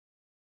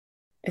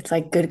it's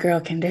like good girl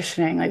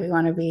conditioning. Like we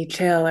want to be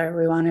chill or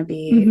we want to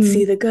be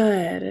see Mm-hmm. the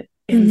good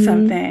in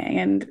something. Mm-hmm.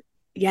 And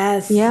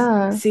yes,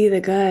 Yeah. see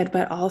the good,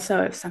 but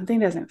also if something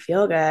doesn't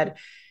feel good,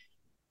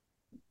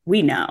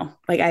 we know.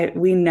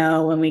 We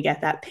know when we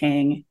get that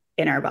ping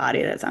in our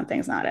body that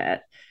something's not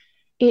it.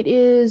 It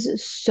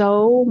is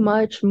so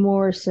much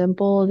more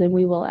simple than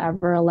we will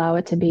ever allow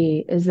it to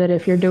be. Is that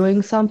if you're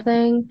doing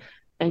something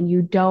and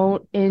you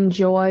don't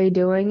enjoy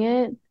doing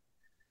it,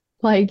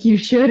 like you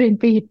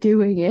shouldn't be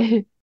doing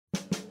it.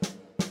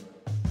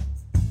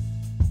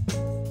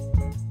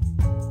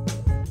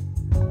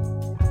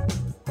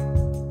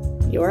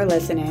 You're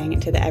listening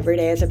to the Every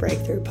Day is a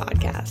Breakthrough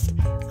podcast.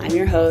 I'm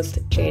your host,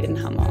 Jaden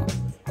Hummel.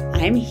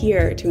 I'm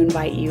here to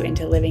invite you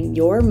into living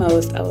your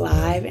most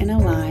alive and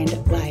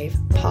aligned life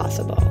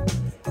possible.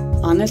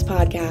 On this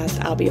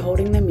podcast, I'll be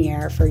holding the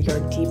mirror for your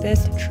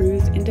deepest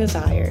truth and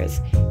desires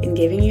and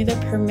giving you the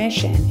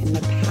permission and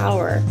the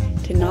power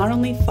to not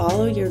only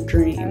follow your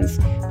dreams,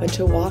 but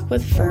to walk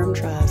with firm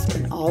trust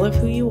in all of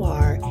who you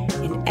are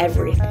and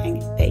everything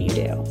that you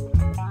do.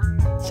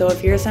 So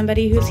if you're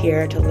somebody who's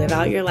here to live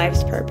out your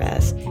life's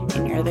purpose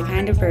and you're the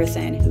kind of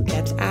person who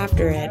gets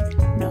after it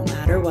no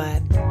matter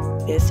what,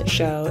 this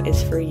show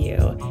is for you,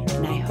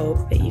 and I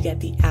hope that you get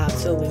the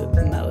absolute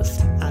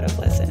most out of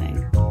listening.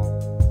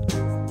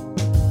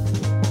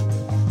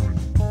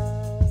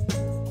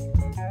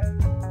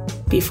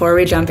 Before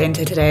we jump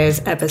into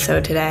today's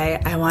episode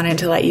today, I wanted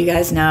to let you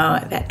guys know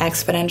that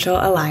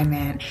Exponential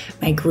Alignment,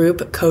 my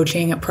group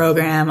coaching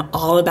program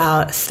all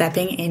about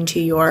stepping into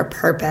your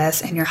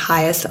purpose and your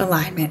highest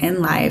alignment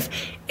in life,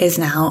 is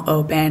now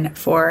open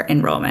for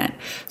enrollment.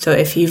 So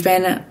if you've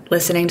been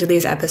listening to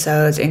these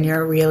episodes and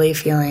you're really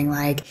feeling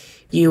like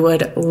you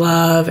would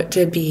love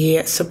to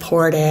be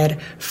supported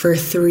for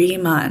 3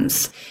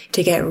 months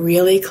to get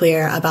really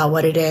clear about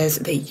what it is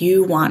that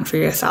you want for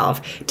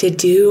yourself, to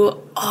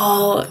do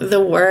all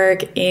the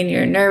work in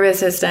your nervous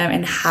system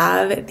and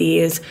have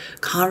these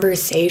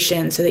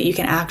conversations so that you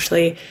can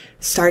actually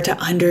start to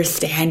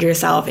understand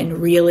yourself and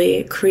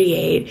really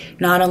create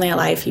not only a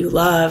life you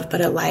love,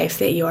 but a life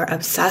that you're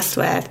obsessed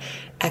with.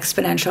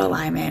 Exponential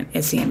Alignment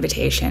is the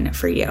invitation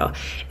for you.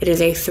 It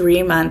is a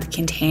 3-month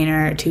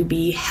container to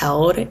be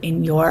held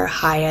in your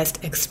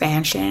highest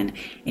expansion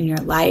in your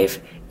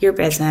life, your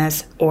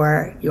business,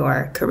 or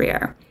your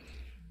career.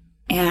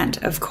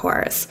 And of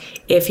course,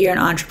 if you're an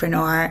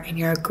entrepreneur and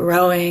you're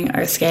growing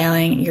or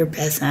scaling your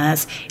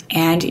business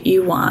and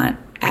you want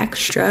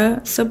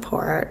extra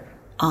support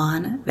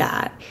on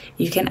that,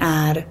 you can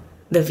add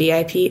the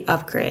VIP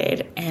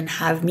upgrade and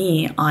have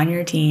me on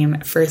your team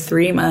for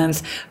 3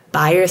 months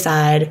by your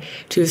side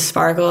to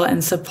sparkle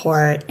and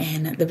support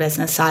in the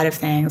business side of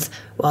things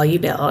while you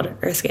build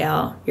or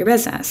scale your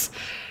business.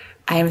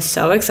 I am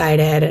so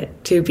excited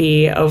to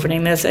be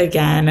opening this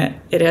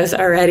again. It is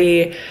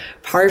already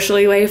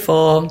partially way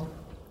full,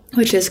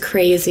 which is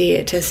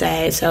crazy to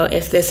say. So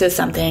if this is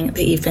something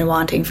that you've been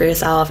wanting for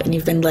yourself and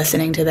you've been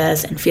listening to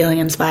this and feeling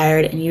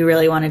inspired and you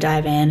really want to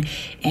dive in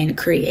and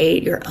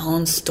create your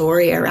own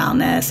story around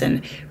this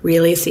and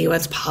really see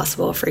what's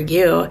possible for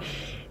you,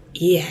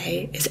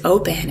 EA is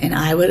open and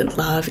I would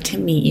love to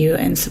meet you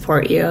and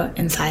support you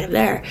inside of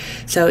there.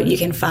 So you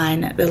can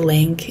find the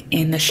link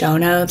in the show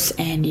notes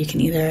and you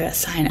can either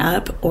sign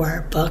up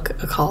or book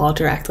a call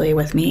directly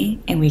with me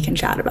and we can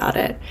chat about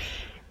it.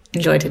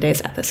 Enjoy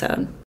today's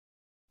episode.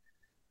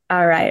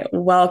 All right.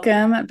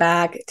 Welcome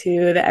back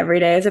to the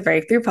Every Day is a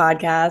Breakthrough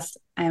podcast.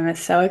 I'm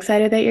so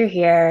excited that you're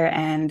here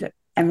and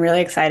I'm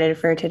really excited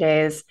for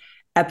today's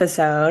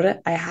episode.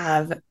 I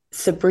have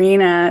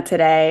Sabrina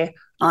today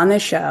on the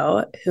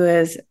show, who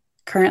is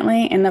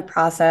currently in the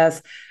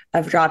process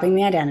of dropping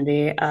the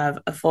identity of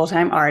a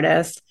full-time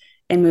artist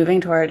and moving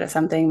toward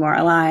something more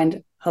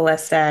aligned,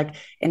 holistic,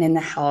 and in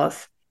the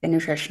health and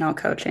nutritional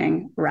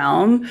coaching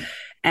realm.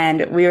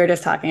 And we were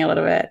just talking a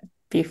little bit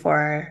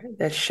before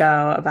this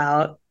show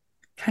about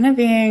kind of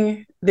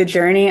being the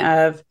journey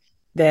of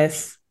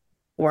this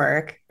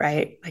work,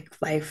 right? Like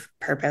life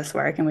purpose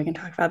work. And we can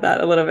talk about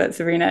that a little bit,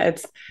 Sabrina.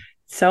 It's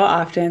so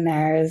often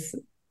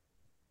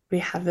we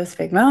have this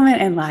big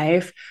moment in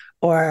life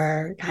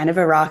or kind of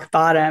a rock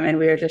bottom. And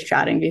we were just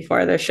chatting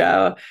before the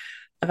show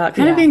about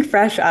kind of Yeah. being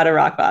fresh out of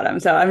rock bottom.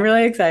 So I'm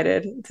really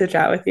excited to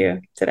chat with you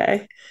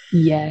today.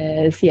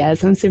 Yes,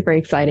 yes, I'm super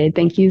excited.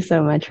 Thank you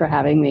so much for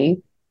having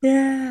me.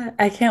 Yeah,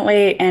 I can't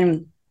wait.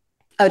 And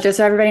oh, just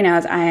so everybody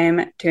knows,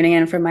 I'm tuning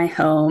in from my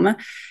home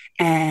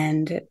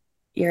and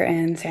you're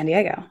in San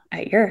Diego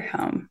at your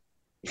home.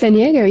 San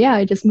Diego, yeah,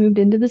 I just moved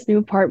into this new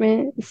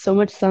apartment. So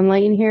much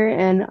sunlight in here,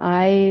 and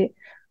I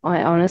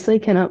honestly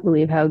cannot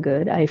believe how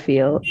good I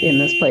feel in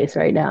this place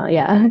right now.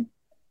 Yeah.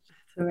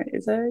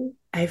 Amazing.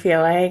 I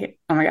feel like,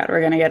 oh my God, we're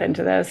going to get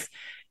into this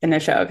in the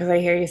show because I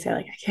hear you say,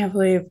 like, I can't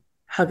believe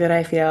how good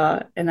I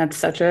feel. And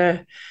that's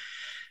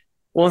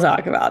we'll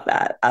talk about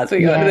that as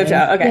we go into the Yes,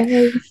 show.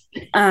 Okay.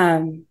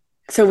 yes.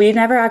 So we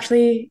never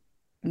actually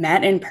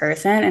met in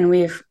person and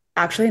we've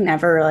actually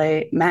never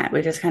really met.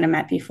 We just kind of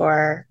met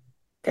before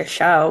the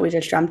show. We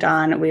just jumped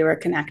on, we were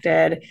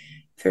connected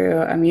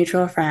through a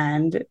mutual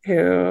friend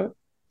who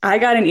I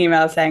got an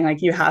email saying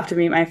like you have to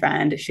meet my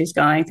friend. She's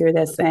going through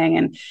this thing,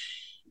 and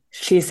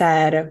she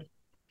said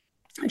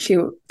she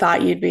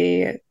thought you'd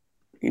be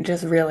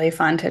just really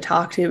fun to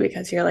talk to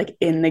because you're like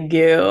in the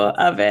goo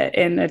of it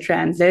in the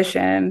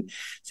transition.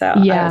 So I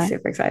was Yeah,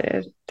 super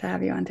excited to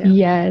have you on too.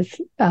 yes.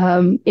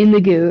 In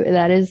the goo,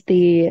 that is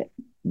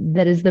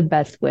the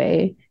best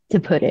way to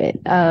put it.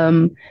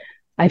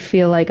 I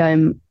feel like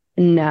I'm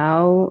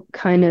now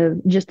kind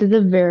of just at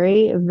the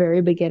very,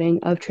 very beginning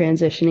of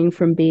transitioning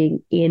from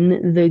being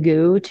in the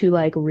goo to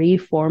like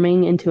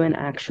reforming into an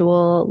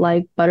actual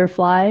like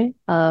butterfly.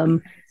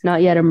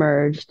 Not yet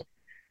emerged,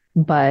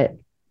 but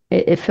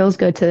it feels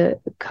good to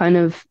kind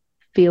of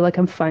feel like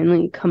I'm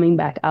finally coming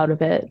back out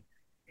of it.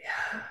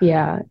 Yeah.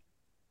 Yeah.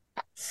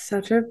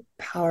 Such a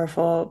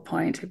powerful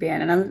point to be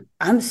in. And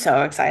I'm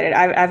so excited.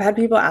 I've had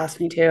people ask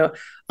me too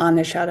on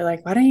the show. They're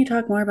like, why don't you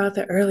talk more about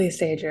the early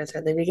stages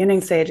or the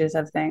beginning stages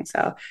of things?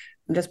 So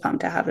I'm just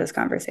pumped to have this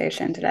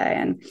conversation today.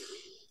 And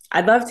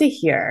I'd love to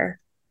hear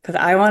because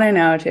I want to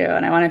know too,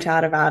 and I want to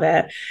chat about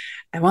it.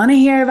 I want to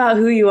hear about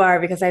who you are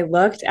because I've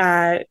looked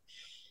at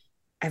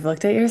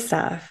your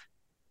stuff.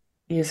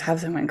 You just have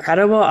some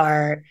incredible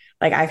art.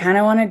 Like I kind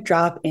of want to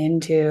drop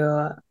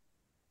into,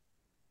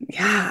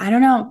 yeah, I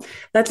don't know.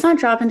 Let's not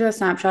drop into a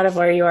snapshot of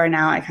where you are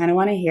now. I kind of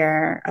want to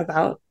hear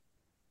about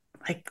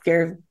like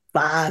you're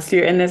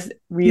in this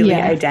really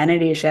Yeah.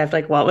 identity shift.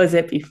 Like what was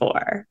it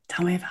before?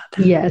 Tell me about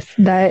that. Yes,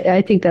 that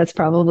I think that's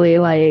probably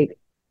like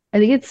I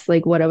think it's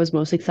like what I was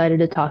most excited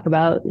to talk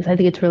about. I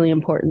think it's really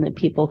important that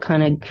people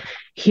kind of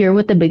hear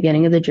what the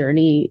beginning of the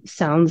journey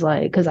sounds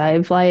like because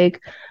I've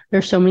like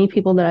there's so many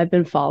people that I've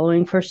been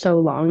following for so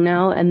long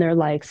now and they're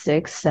like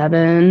 6,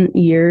 7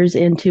 years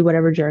into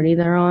whatever journey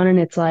they're on and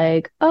it's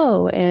like,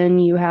 oh,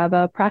 and you have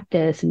a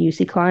practice and you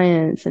see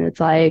clients and it's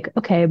like,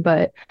 okay,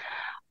 but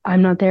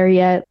I'm not there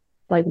yet.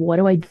 Like, what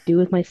do I do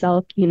with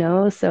myself, you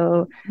know?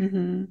 So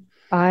Mm-hmm.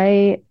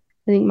 I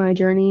think my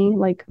journey,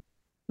 like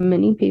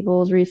many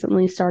people's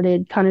recently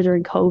started kind of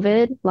during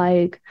COVID.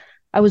 Like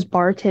I was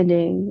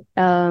bartending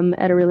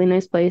at a really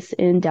nice place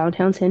in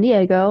downtown San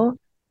Diego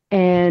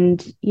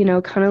and, you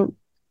know, kind of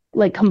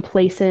like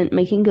complacent,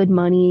 making good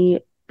money,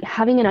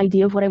 having an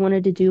idea of what I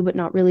wanted to do, but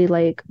not really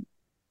like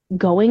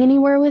going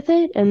anywhere with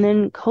it. And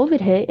then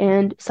COVID hit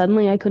and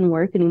suddenly I couldn't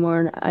work anymore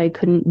and I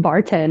couldn't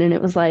bartend. And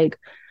it was like,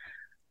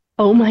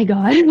 oh my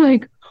God,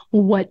 like,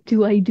 what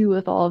do I do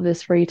with all of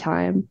this free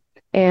time?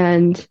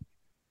 And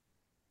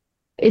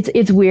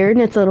it's weird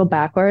and it's a little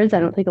backwards. I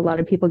don't think a lot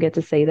of people get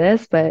to say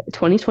this, but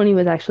 2020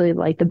 was actually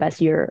like the best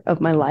year of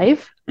my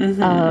life,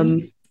 Mm-hmm.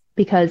 um,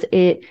 because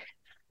it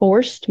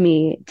forced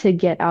me to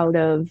get out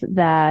of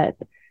that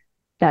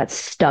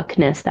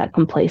stuckness, that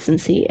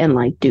complacency, and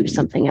like do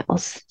something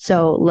else.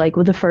 So like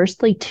with the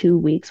first like 2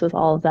 weeks with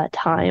all of that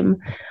time,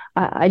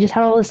 I just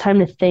had all this time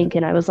to think,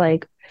 and I was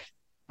like,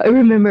 I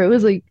remember it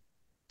was like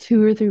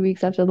 2 or 3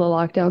 weeks after the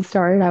lockdown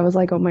started. I was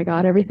like, oh my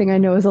God, everything I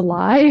know is a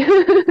lie.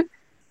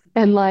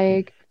 And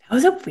like That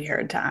was a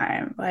weird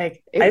time.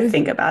 Like it I was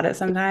think about it it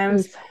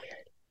sometimes. was so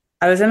weird.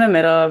 I was in the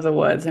middle of the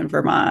woods in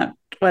Vermont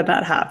when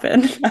that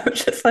happened. I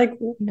was just like,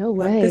 No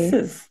what way.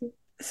 this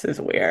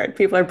is weird.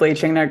 People are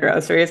bleaching their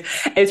groceries.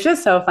 It's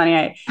just so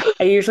funny.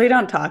 I usually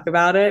don't talk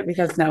about it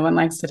because no one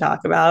likes to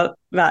talk about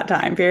that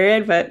time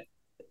period, but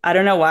I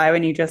don't know why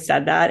when you just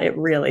said that, it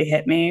really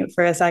hit me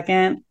for a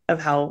second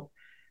of how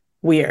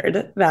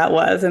weird that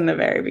was in the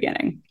very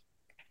beginning.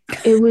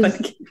 It But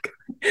was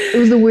it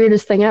was the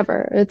weirdest thing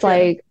ever. It's yeah,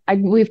 like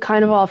we've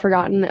kind of all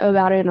forgotten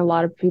about it and a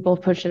lot of people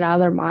pushed it out of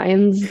their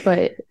minds,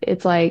 but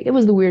it's like it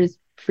was the weirdest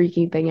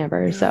freaking thing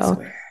ever. it was So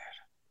weird.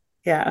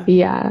 Yeah.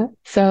 yeah.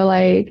 So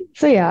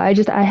yeah,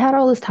 I had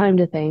all this time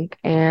to think.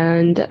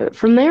 And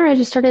from there I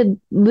just started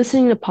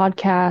listening to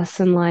podcasts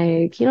and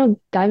like, you know,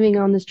 diving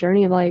on this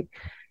journey of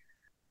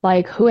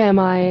like who am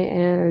I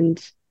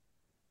and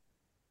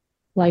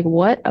like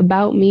what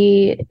about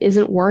me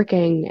isn't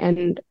working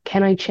and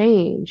can I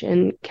change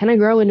and can I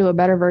grow into a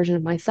better version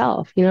of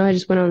myself? You know, I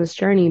just went on this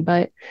journey,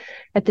 but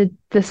at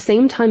the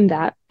same time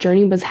that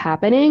journey was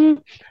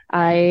happening,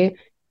 I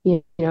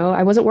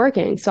I wasn't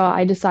working. So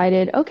I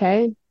decided,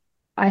 okay,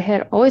 I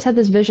had always had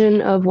this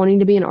vision of wanting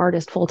to be an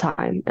artist full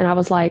time. And I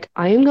was like,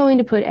 I am going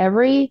to put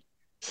every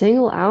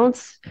single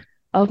ounce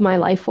of my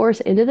life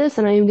force into this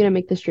and I am going to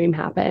make this dream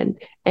happen.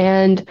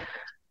 And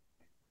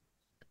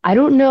I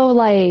don't know,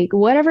 like,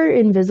 whatever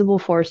invisible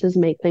forces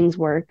make things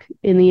work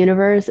in the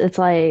universe, it's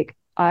like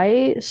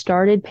I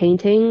started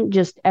painting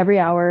just every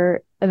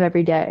hour of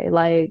every day,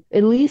 like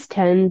at least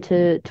 10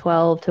 to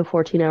 12 to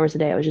 14 hours a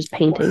day. I was just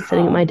painting,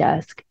 sitting at my Wow.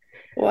 desk.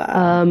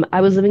 Wow.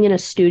 I was living in a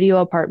studio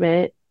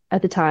apartment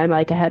at the time.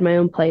 Like I had my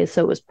own place,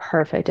 so it was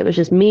perfect. It was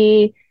just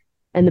me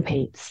and the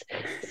paints.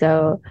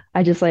 So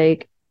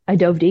I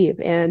dove deep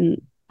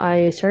and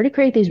I started to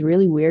create these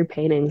really weird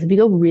paintings. If you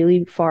go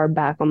really far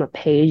back on the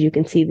page, you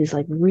can see these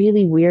like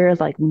really weird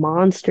like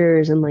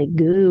monsters and like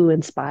goo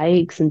and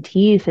spikes and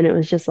teeth. And it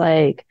was just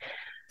like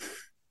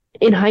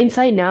in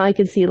hindsight now I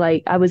can see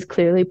like I was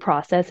clearly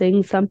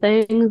processing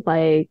something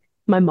like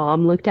My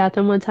mom looked at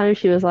them one time.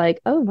 She was like,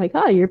 "Oh my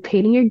God, you're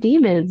painting your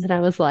demons." And I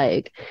was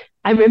like,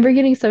 I remember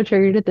getting so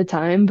triggered at the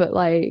time, but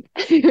like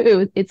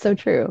it's so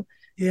true.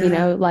 You Yeah.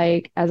 know,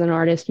 like as an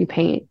artist, you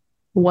paint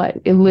what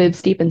it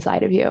lives deep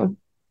inside of you.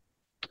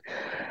 Wait,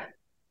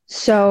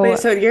 So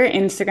so your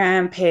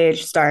Instagram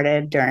page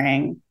started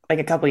during like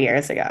a couple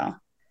years ago.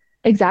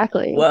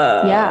 exactly.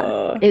 Yeah.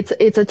 Whoa. It's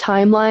a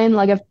timeline.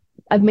 Like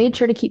I've made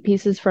sure to keep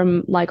pieces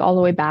from like all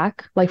the way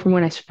back, like from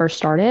when I first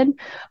started,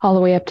 all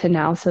the way up to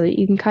now, so that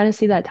you can kind of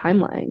see that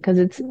timeline because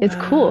it's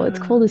cool. It's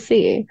cool Whoa. to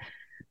see.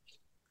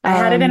 I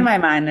had it in Um, my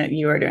mind that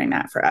you were doing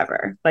that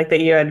forever, like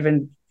that you had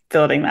been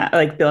building that,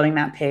 like building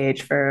that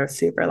page for a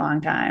super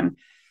long time.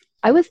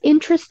 I was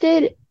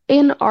interested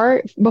in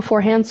art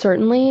beforehand,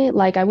 certainly.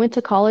 Like I went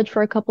to college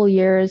for a couple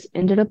years,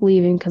 ended up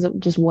leaving because it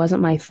just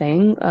wasn't my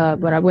thing.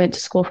 But I Mhm. went to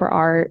school for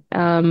art.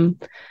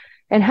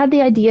 And had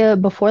the idea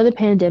before the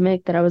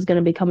pandemic that I was going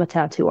to become a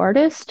tattoo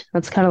artist.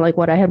 That's kind of like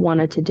what I had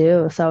wanted to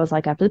do. So I was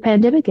like, after the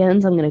pandemic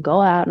ends, I'm going to go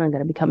out and I'm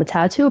going to become a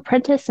tattoo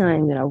apprentice and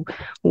I'm going to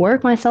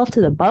work myself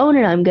to the bone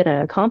and I'm going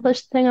to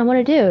accomplish the thing I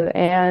want to do.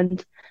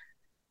 And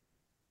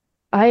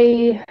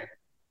I,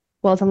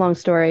 well, it's a long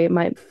story.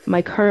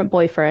 My current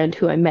boyfriend,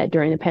 who I met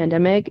during the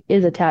pandemic,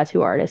 is a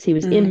tattoo artist. He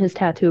was in Mm. his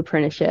tattoo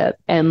apprenticeship,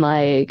 and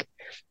like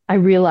I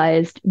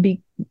realized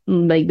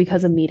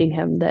because of meeting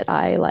him that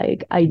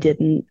I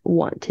didn't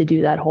want to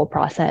do that whole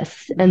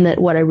process and that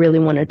Mhm. what I really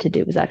wanted to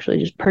do was actually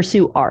just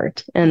pursue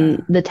art. And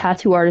Uh, the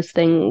tattoo artist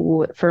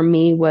thing for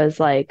me was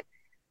like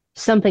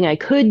something I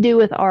could do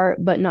with art,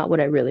 but not what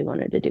I really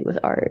wanted to do with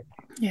art,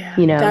 yeah,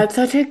 you know? that's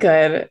such a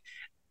good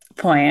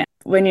point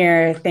when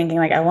you're thinking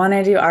like I want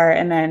to do art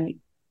and then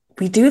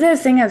we do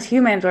this thing as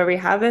humans where we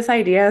have this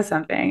idea of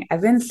something.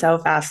 I've been so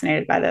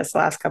fascinated by this the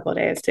last couple of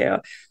days too.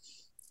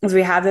 Is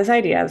we have this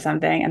idea of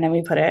something and then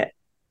we put it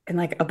in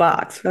like a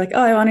box. We're like,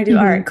 oh, I want to do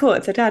art. Hmm. Cool,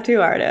 it's a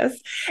tattoo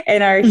artist.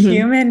 And our Hmm.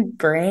 human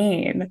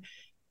brain,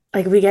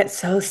 like we get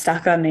so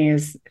stuck on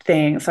these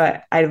things. So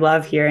I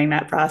love hearing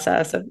that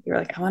process of you're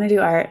like, I want to do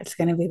art. It's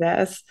going to be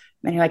this.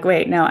 And then you're like,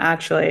 wait, no,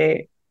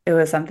 actually, it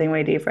was something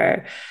way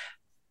deeper.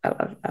 I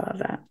love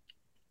that.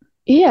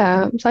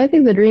 Yeah. So I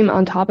think the dream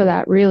on top of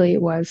that really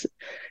was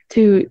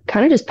to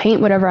kind of just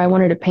paint whatever I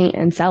wanted to paint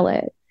and sell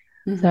it.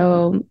 Mm-hmm.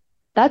 So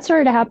that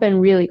started to happen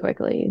really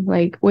quickly.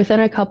 Like within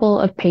a couple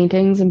of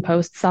paintings and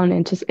posts on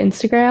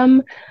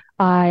Instagram,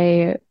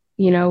 I,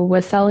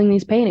 was selling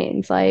these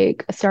paintings.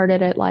 Like I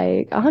started at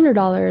like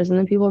 $100 and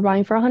then people were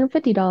buying for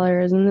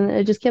 $150 and then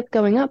it just kept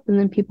going up and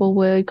then people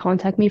would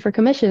contact me for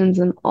commissions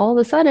and all of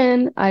a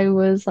sudden I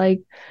was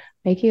like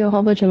making a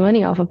whole bunch of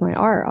money off of my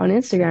art on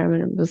Instagram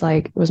and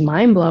it was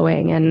mind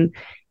blowing and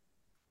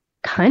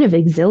kind of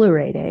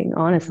exhilarating,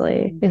 honestly,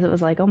 Mm-hmm. because it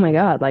was like, oh my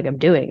God, like I'm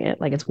doing it,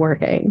 like it's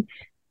working.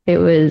 It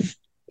was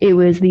it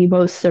was the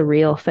most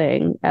surreal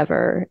thing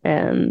ever.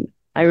 And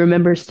I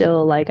remember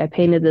still like I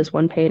painted this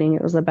one painting.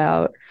 It was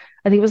about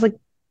I think it was like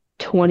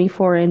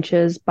 24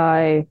 inches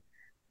by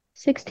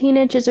 16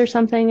 inches or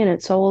something, and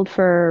it sold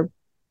for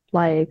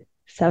like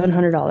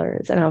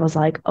 $700. And I was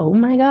like, oh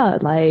my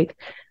God, like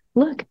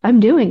look, I'm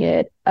doing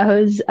it. I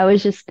was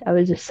just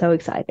so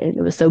excited.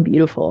 It was so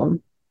beautiful.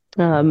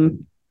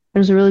 It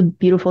was a really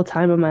beautiful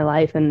time of my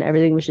life and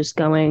everything was just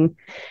going,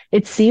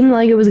 it seemed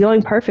like it was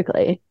going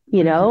perfectly,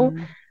 you know?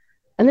 Mm-hmm.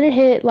 And then I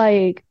hit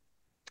like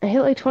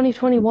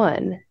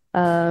 2021.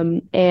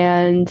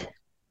 And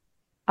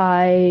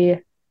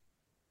I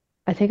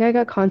I think I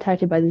got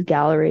contacted by this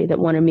gallery that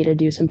wanted me to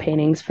do some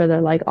paintings for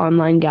their like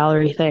online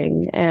gallery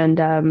thing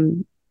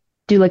and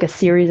do like a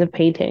series of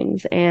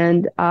paintings.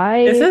 And This I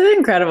is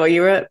incredible.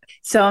 You were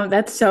so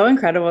that's so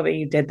incredible that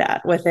you did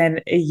that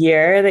within a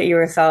year that you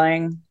were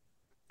selling.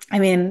 I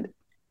mean,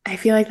 I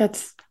feel like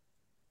that's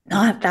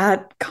not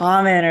that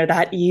common or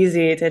that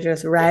easy to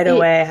just right it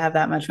away have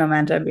that much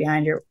momentum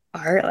behind your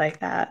art like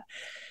that.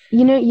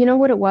 you know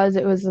what it was?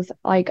 It was this,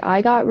 like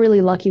I got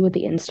really lucky with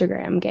the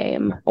Instagram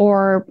game.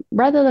 Or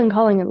rather than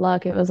calling it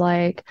luck, it was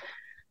like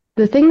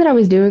the thing that I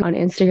was doing on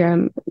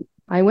Instagram,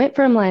 I went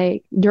from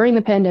like during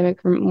the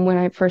pandemic from when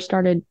I first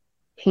started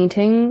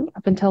painting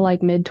up until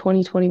like mid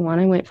 2021,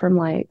 I went from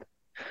like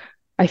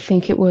I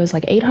think it was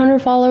like 800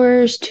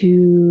 followers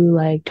to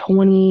like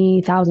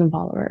 20,000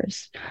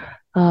 followers.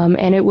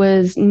 And it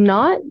was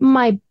not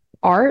my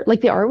art,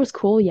 like the art was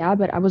cool, yeah,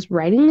 but I was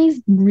writing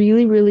these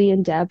really, really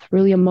in-depth,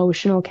 really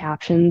emotional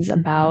captions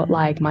about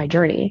like Mhm. my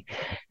journey.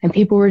 And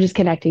people were just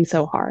connecting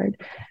so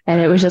hard.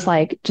 And it was just Wow.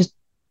 like, just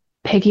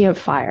picking up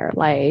fire,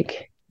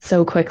 like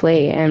so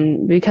quickly.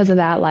 And because of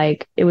that,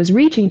 like it was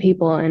reaching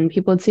people and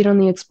people would see it on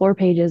the explore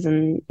pages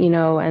and,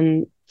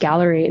 and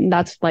gallery. And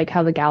that's like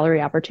how the gallery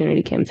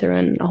opportunity came through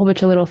and a whole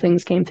bunch of little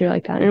things came through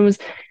like that. And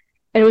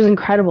it was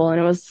incredible. And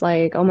it was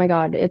like, oh my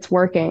God, it's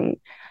working.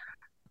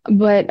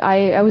 But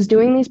I was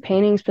doing these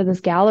paintings for this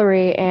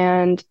gallery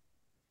and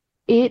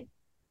it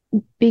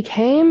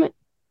became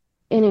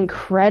an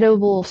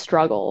incredible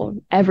struggle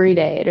every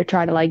day to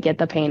try to like get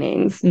the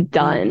paintings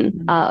done.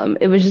 Mhm.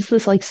 It was just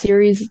this like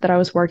series that I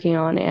was working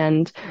on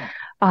and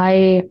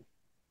I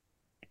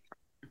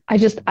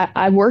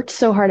I worked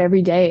so hard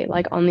every day,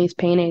 like on these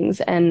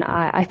paintings. And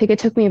I think it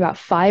took me about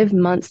 5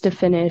 months to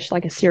finish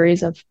like a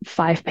series of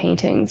 5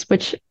 paintings,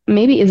 which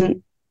maybe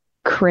isn't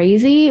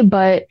crazy,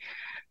 but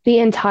the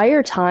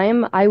entire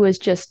time I was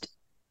just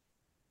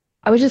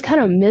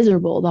kind of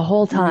miserable the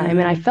whole time.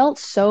 And I Mm, felt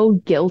so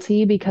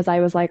guilty because I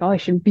was like, oh, I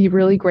should be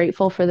really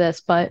grateful for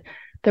this. But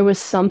there was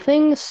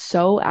something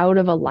so out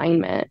of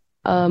alignment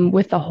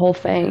with the whole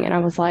thing. And I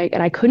was like,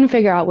 and I couldn't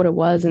figure out what it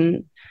was.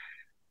 And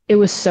it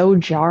was so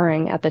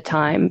jarring at the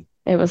time.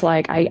 It was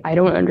like, I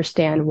don't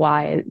understand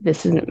why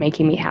this isn't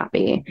making me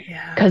happy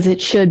yeah. because it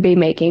should be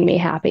making me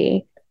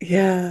happy.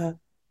 Yeah.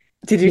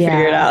 Did you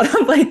figure it Yeah.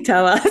 out? Like,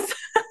 tell us.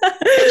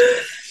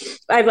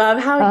 I love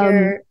how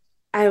Um,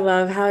 I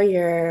love how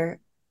your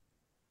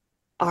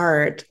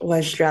art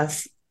was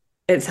just,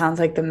 it sounds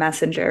like the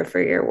messenger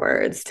for your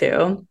words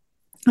too.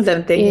 Because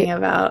I'm thinking it,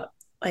 about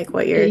like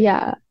what you're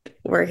yeah.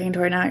 working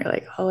toward now. You're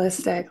like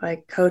holistic,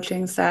 like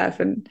coaching stuff.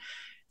 And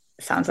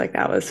it sounds like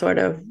that was sort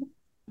of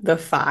the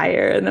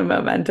fire and the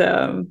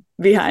momentum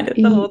behind it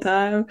the whole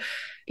time.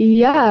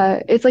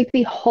 Yeah, it's like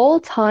the whole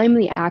time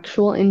the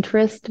actual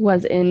interest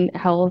was in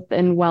health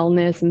and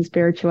wellness and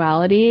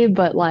spirituality,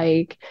 but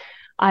like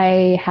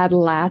I had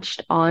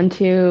latched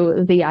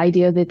onto the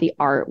idea that the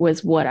art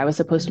was what I was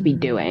supposed to be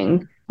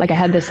doing. Like I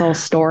had this whole Yeah.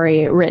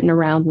 story written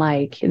around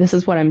like this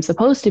is what I'm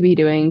supposed to be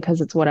doing because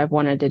it's what I've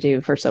wanted to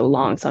do for so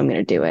long, so I'm going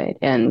to do it.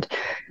 And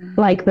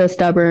like the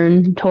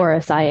stubborn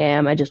Taurus I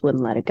am, I just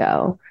wouldn't let it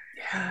go,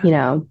 Yeah. you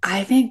know.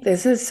 I think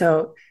this is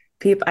so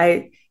people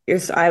I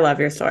love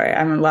your story.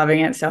 I'm loving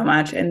it so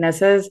much. And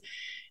this is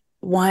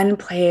one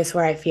place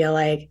where I feel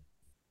like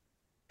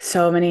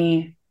so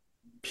many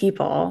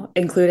people,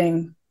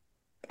 including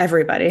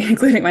everybody,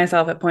 including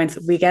myself at points,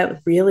 we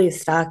get really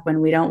stuck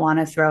when we don't want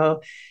to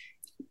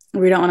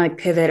like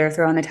pivot or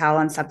throw in the towel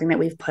on something that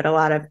we've put a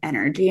lot of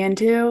energy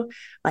into,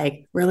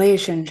 like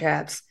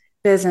relationships,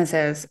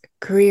 businesses,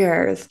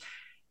 careers.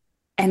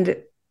 And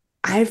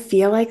I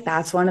feel like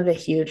that's one of the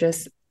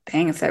hugest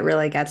things that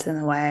really gets in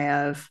the way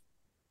of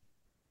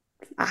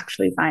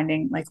actually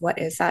finding like what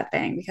is that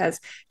thing, because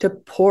to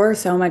pour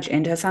so much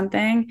into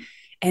something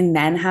and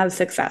then have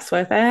success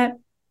with it,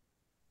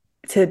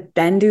 to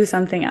then do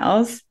something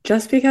else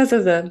just because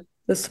of the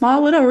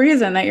small little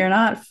reason that you're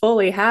not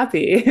fully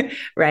happy,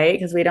 right?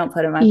 Because we don't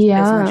put as much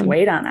Yeah.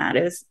 weight on that,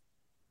 is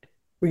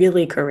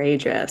really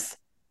courageous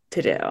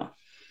to do.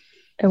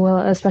 Well,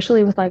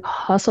 especially with like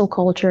hustle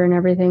culture and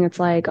everything, it's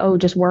like, oh,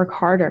 just work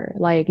harder.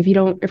 Like if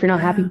you're not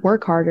happy, Yeah.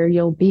 work harder,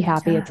 you'll be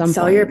happy at Yeah. some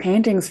Sell your point.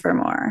 paintings for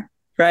more,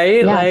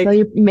 right? Yeah, so Like,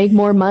 you make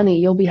more money,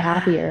 you'll be yeah.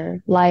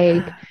 happier.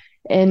 Like, Yeah.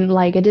 and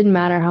like it didn't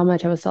matter how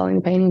much I was selling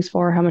the paintings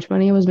for, how much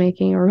money I was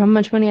making, or how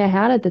much money I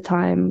had at the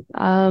time.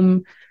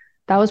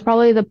 That was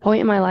probably the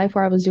point in my life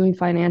where I was doing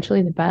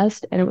financially the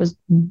best, and it was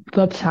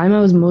the time I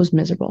was most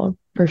miserable,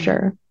 for Mm,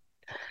 sure.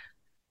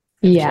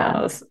 I have Yeah,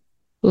 chills.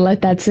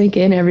 let that sink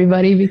in,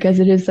 everybody, because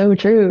it is so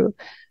true.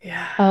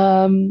 Yeah.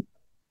 Um,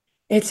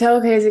 It's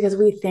so crazy because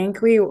we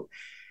think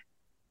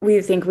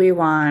we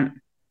want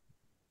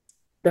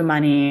the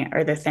money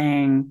or the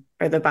thing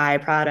or the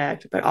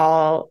byproduct, but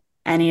all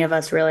any of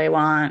us really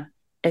want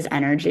is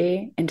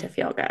energy and to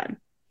feel good.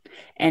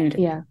 And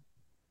yeah.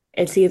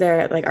 it's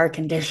either like our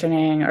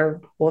conditioning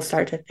or we'll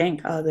start to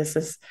think, oh, this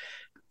is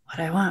what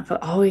I want.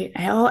 But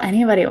all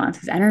anybody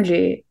wants is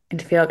energy and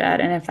to feel good.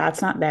 And if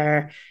that's not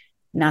there,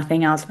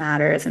 nothing else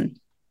matters. And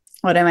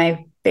one of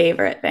my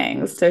favorite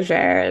things to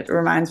share, it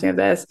reminds me of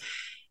this.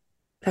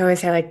 I always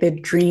say like the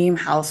dream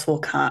house will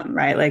come,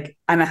 right? Like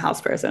I'm a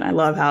house person. I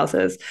love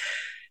houses.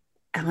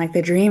 And like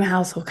the dream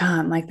house will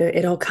come, like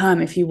it'll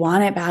come. If you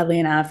want it badly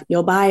enough,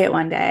 you'll buy it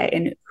one day.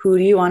 And who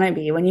do you want to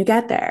be when you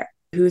get there?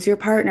 Who's your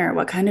partner?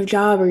 What kind of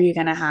job are you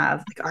going to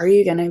have? Like, are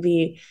you going to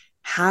be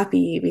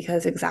happy?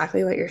 Because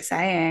exactly what you're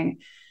saying,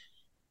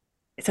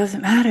 it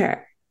doesn't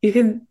matter. You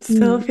can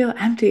still Mm, feel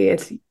empty.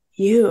 It's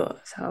you.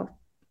 So,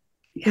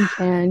 yeah. you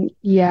can,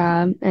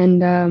 yeah.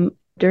 And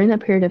during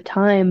that period of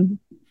time,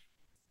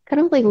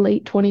 kind of like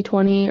late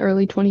 2020,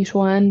 early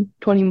 2021,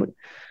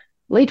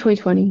 late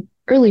 2020,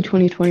 early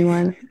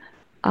 2021,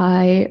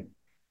 I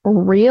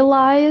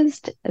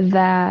realized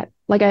that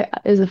like I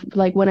is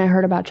like when I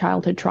heard about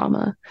childhood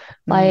trauma,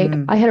 like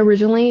Mm, I had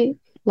originally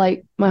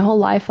like my whole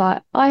life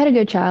thought, oh, I had a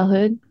good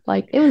childhood.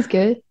 Like it was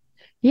good.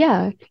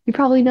 Yeah, you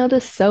probably know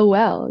this so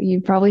well.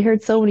 You've probably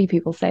heard so many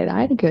people say that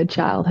I had a good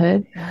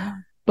childhood. yeah.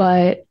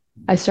 But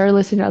I started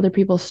listening to other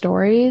people's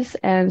stories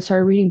and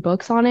started reading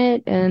books on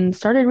it and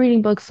started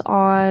reading books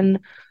on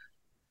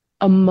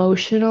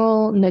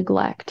emotional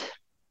neglect.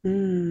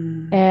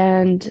 Mm,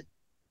 And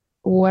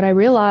what I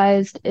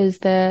realized is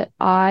that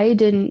I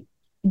didn't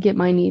get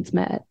my needs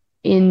met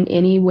in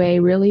any way,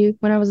 really,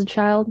 when I was a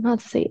child. Not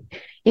to say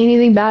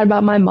anything bad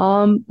about my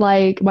mom.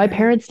 Like, my right.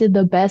 parents did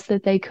the best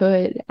that they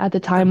could at the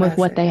The time with best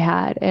what they they can.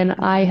 had. And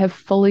I Mhm. have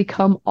fully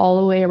come all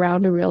the way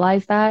around to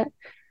realize that.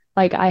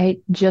 Like, I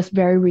just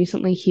very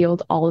recently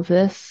healed all of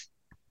this.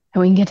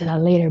 And we can get to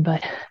that later,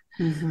 but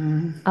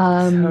So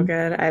um,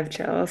 good. I have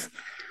chills.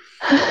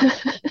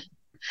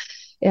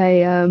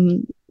 I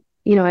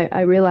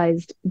I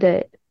realized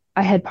that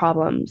I had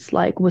problems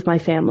like with my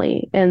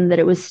family and that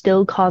it was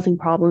still causing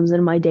problems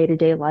in my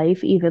day-to-day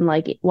life, even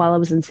like while I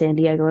was in San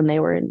Diego and they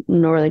were in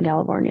Northern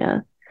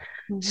California.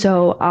 Mhm.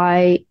 So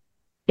I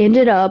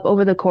ended up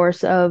over the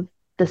course of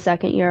the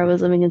second year I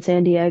was living in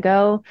San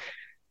Diego,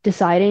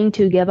 deciding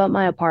to give up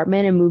my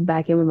apartment and move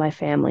back in with my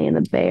family in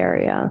the Bay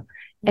Area.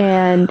 Wow.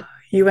 And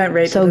You went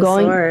right to so the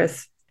going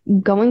source.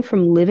 going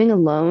from living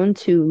alone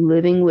to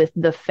living with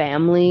the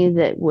family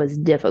that was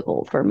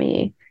difficult for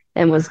me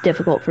and was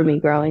difficult for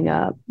me growing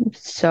up.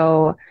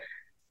 So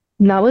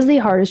that was the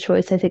hardest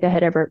choice I think I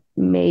had ever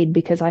made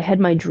because I had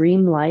my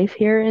dream life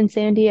here in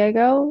San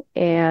Diego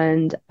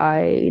and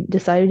I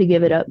decided to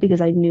give it up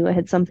because I knew I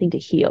had something to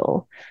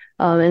heal,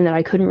 and that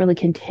I couldn't really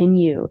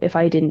continue if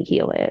I didn't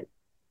heal it.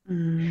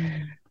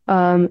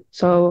 Mm.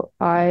 So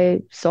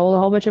I sold a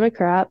whole bunch of my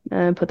crap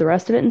and put the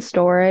rest of it in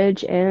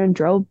storage and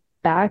drove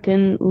back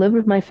and lived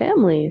with my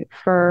family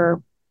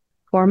for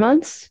 4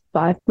 months,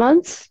 5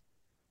 months.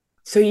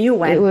 So you It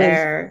went was,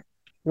 there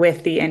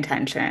with the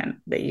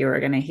intention that you were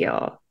going to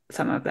heal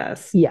some of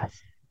this. yes.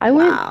 I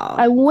Wow.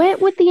 went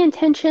with the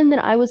intention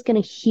that I was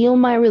going to heal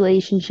my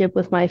relationship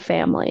with my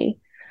family,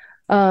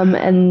 Wow.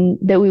 and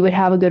that we would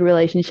have a good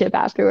relationship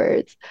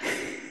afterwards.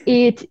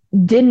 It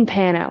didn't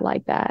pan out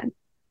like that,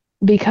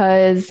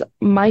 because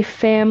my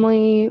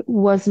family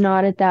was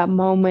not at that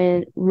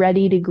moment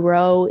ready to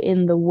grow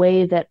in the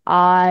way that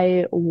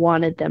I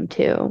wanted them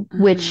to,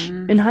 which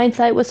Hmm. in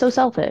hindsight was so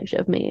selfish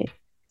of me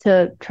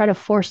to try to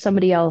force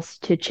somebody else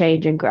to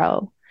change and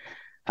grow.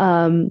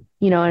 And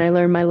I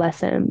learned my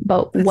lesson.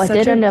 But That's what such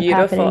did a end up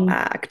beautiful happening,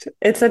 act.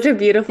 It's such a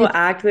beautiful it's,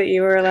 act that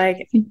you were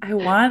like, I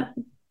want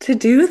to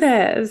do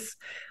this.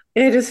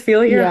 I just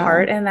feel your yeah.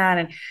 heart in that.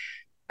 And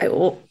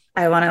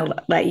I want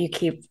to let you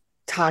keep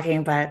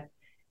talking, but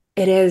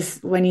it is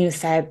when you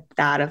said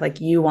that of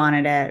like you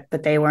wanted it,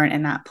 but they weren't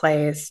in that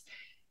place.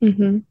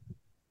 Hmm.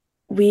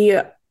 We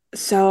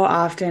so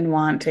often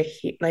want to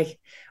like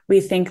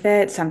we think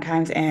that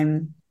sometimes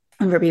in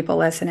and for people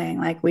listening,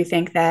 like we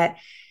think that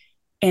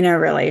in a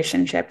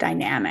relationship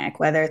dynamic,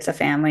 whether it's a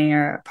family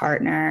or a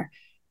partner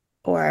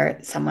or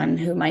someone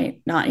who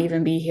might not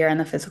even be here in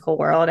the physical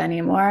world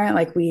anymore,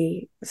 like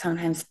we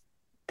sometimes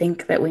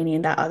think that we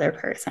need that other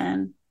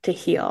person to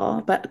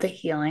heal, but the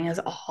healing is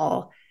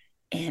all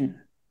in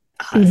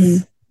Hmm.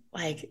 us.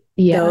 Like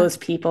Yeah. those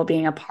people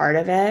being a part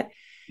of it,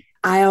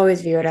 I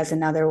always view it as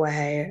another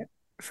way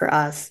for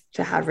us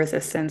to have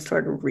resistance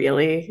toward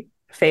really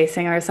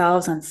facing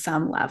ourselves on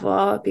some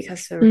level,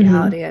 because the Hmm.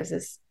 reality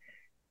is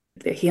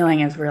the healing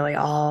is really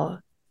all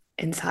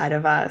inside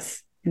of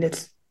us. And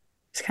it's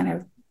kind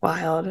of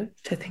wild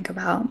to think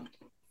about.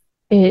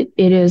 It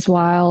is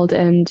wild.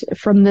 And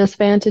from this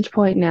vantage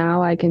point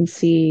now, I can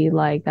see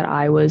like that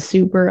I was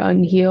super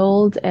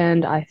unhealed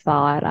and I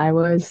thought I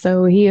was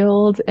so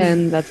healed.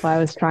 And that's why I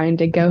was trying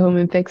to go home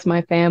and fix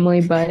my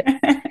family. But,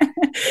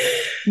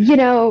 you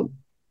know,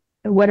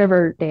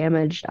 whatever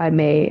damage I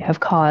may have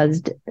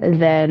caused,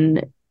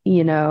 then,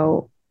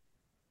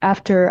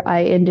 after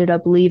I ended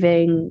up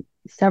leaving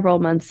several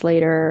months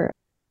later,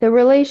 the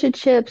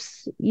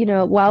relationships,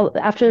 while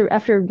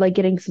after like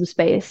getting some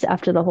space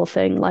after the whole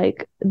thing,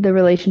 like the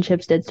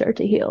relationships did start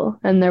to heal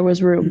and there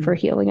was room for Mm.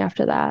 healing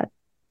after that.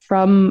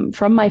 From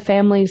my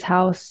family's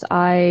house,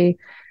 I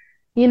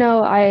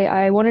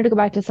wanted to go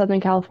back to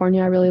Southern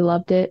California. I really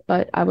loved it,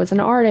 but I was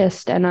an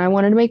artist and I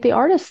wanted to make the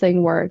artist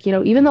thing work.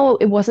 Even though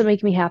it wasn't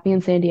making me happy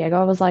in San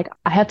Diego, I was like,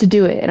 I have to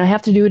do it and I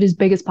have to do it as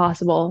big as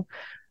possible.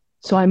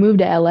 So I moved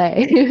to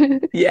LA.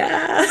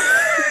 Yeah.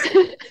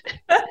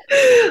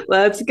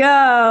 Let's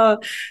go.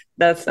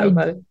 That's so I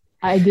funny.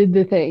 I did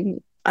the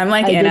thing. I'm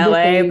like I in did the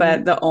LA, but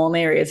thing. the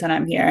only reason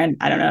I'm here, and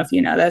I don't know if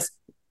you know this,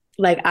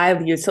 like I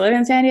used to live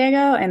in San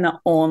Diego, and the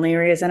only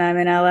reason I'm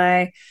in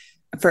LA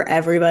for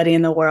everybody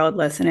in the world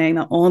listening,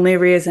 the only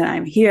reason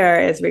I'm here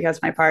is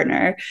because my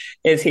partner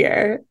is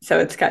here. So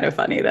it's kind of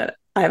funny that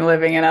I'm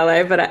living in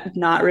LA, but I'm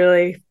not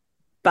really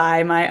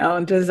by my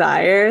own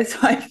desire. So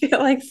I feel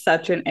like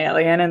such an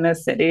alien in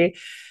this city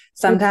It's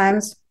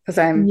sometimes because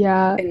I'm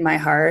yeah. in my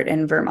heart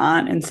in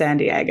Vermont and San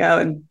Diego.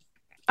 And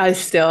I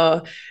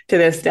still, to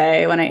this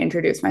day, when I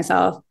introduce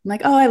myself, I'm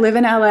like, oh, I live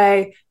in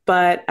LA,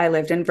 but I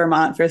lived in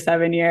Vermont for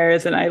 7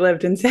 years and I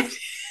lived in San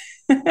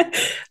Diego.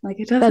 Like,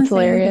 it doesn't That's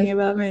say anything hilarious.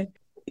 about me.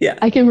 Yeah.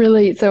 I can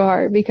relate so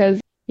hard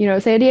because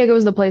San Diego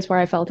was the place where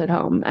I felt at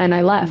home, and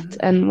I left. Mhm.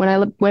 And when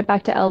I went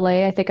back to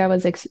LA, I think I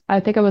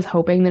was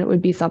hoping that it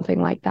would be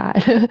something like that,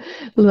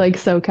 like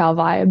SoCal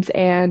vibes,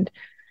 and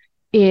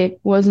it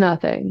was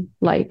nothing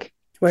like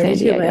Where San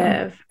did you Diego.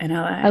 live in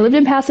I LA? lived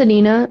in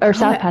Pasadena or Oh,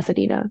 South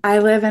Pasadena. I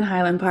live in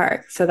Highland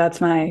Park. So that's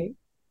my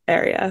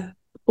area.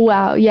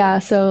 Wow, yeah,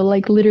 so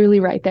like literally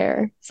right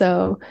there.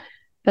 So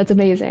that's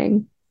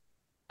amazing.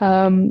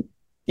 Um,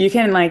 You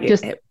can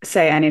just like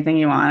say anything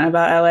you want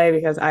about LA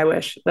because I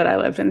wish that I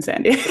lived in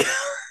San Diego.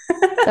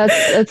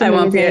 that's I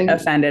won't be amazing.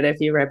 offended if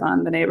you rip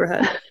on the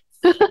neighborhood.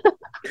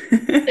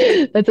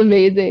 That's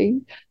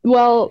amazing.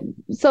 Well,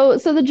 so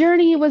the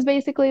journey was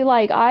basically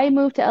like I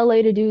moved to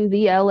LA to do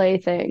the LA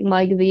thing,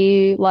 like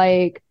the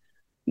like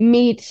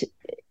meet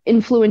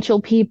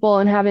influential people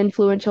and have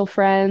influential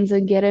friends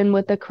and get in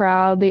with the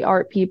crowd, the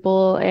art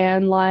people,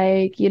 and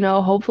like,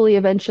 hopefully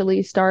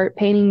eventually start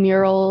painting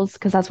murals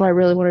because that's what I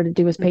really wanted to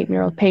do was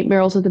Mhm. paint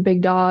murals with the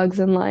big dogs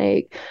and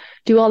like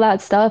do all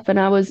that stuff. And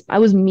I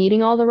was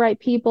meeting all the right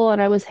people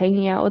and I was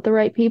hanging out with the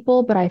right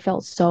people, but I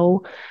felt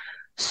so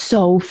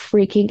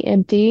freaking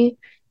empty.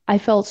 I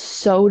felt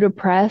so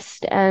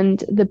depressed.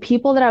 And the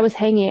people that I was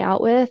hanging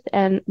out with,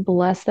 and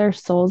bless their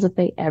souls if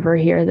they ever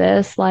hear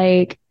this,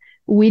 like,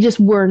 we just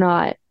were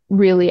not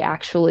really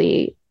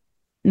actually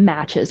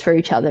matches for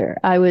each other.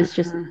 I was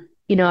just, Mhm.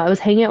 I was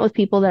hanging out with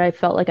people that I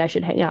felt like I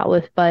should hang out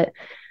with, but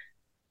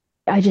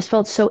I just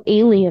felt so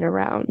alien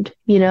around.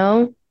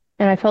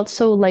 And I felt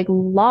so like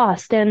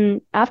lost.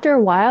 And after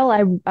a while,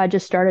 I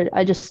just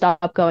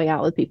stopped going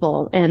out with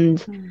people. And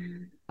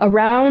Mm.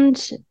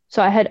 around,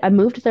 so I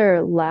moved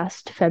there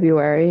last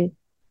February,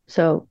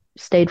 so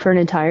stayed for an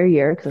entire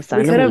year because I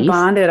We signed a could have lease.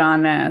 bonded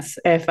on this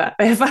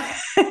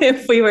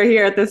if we were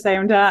here at the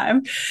same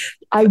time.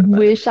 I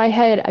wish I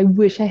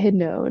had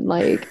known,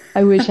 like,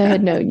 I wish I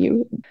had known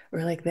you.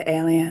 We're like the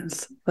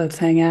aliens. Let's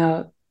hang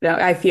out. No,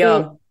 I It,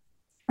 feel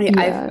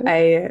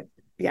yeah,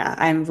 yeah,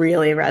 I'm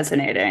really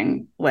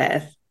resonating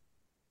with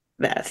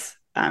this.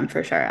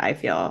 For sure. I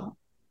feel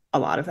a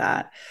lot of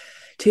that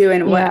too.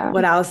 And yeah,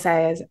 what I'll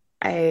say is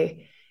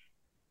I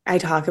I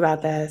talk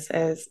about this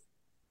is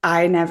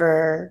I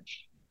never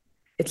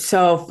it's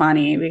so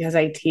funny because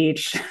I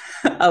teach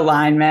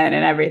alignment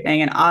and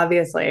everything. And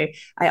obviously,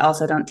 I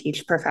also don't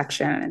teach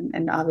perfection.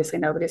 And obviously,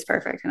 nobody's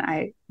perfect.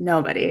 And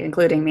nobody,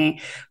 including me.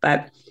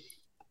 But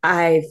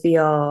I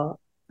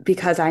feel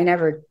because I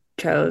never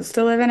chose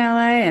to live in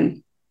LA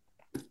and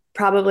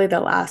probably the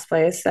last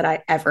place that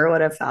I ever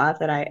would have thought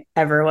that I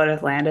ever would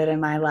have landed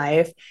in my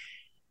life,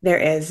 there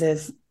is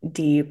this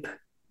deep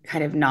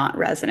kind of not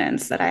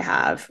resonance that I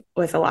have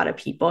with a lot of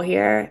people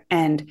here.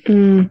 And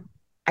mm,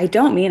 I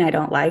don't mean I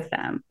don't like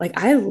them.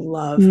 Like I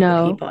love the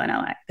no, people in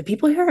LA. The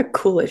people here are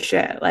cool as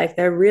shit. Like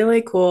they're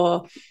really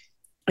cool.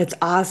 It's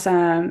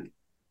awesome.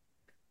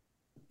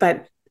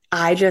 But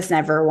I just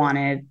never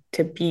wanted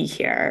to be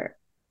here.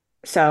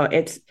 So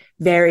it's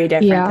very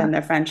different yeah, than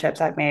the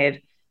friendships I've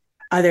made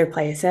other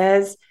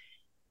places.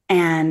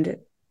 And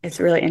it's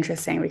really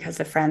interesting because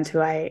the friends who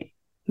I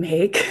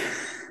make,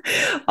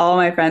 all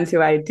my friends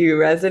who I do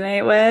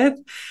resonate with,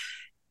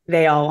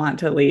 they all want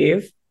to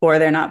leave or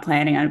they're not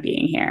planning on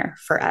being here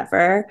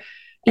forever.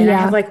 And I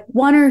have yeah, like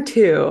one or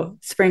two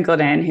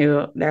sprinkled in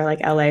who they're like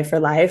LA for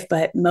life,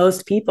 but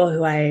most people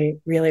who I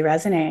really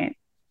resonate,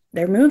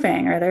 they're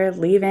moving or they're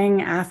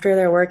leaving after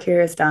their work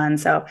here is done.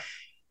 So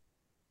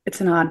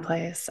it's an odd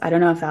place. I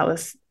don't know if that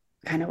was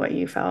kind of what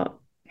you felt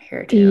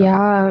here too.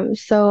 yeah.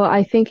 So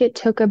I think it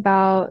took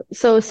about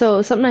so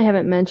something I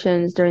haven't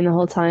mentioned is during the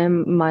whole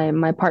time,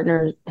 my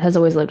partner has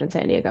always lived in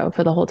San Diego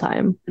for the whole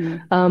time.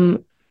 Mm.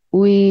 Um,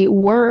 we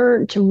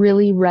weren't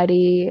really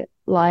ready.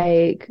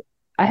 Like,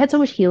 I had so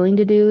much healing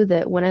to do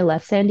that when I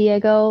left San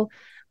Diego,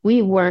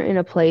 we weren't in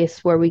a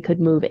place where we could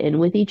move in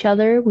with each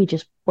other. We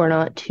just were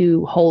not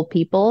two whole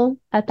people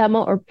at that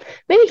moment. Or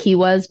maybe he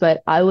was,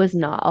 but I was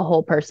not a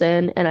whole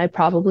person, and I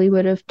probably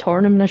would have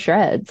torn him to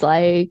shreds.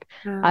 Like,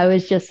 I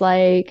was just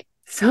like.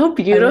 So I was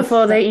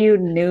beautiful so, that you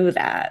knew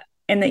that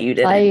and that you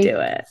didn't do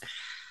like it.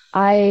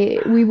 I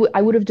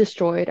would have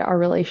destroyed our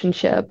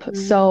relationship. Mhm.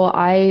 So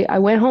I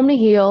went home to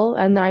heal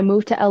and then I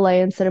moved to LA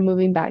instead of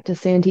moving back to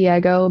San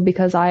Diego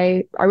because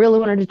I really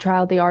wanted to try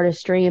out the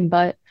artist dream,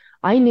 but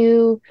I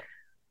knew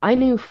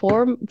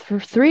for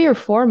 3 or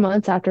 4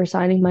 months after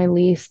signing my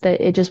lease that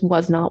it just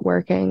was not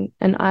working.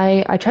 And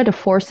I tried to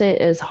force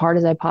it as hard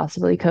as I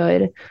possibly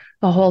could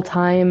the whole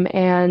time.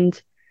 And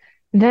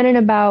then in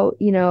about,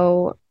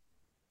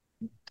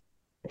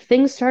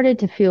 things started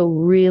to feel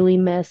really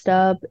messed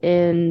up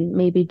in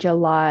maybe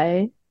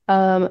July.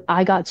 I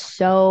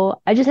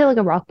just hit like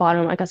a rock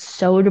bottom. I got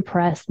so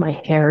depressed. My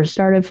hair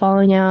started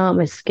falling out.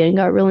 My skin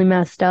got really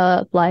messed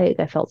up. Like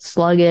I felt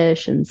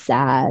sluggish and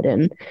sad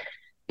and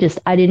just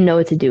I didn't know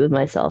what to do with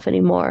myself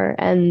anymore.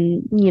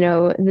 And,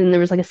 then there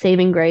was like a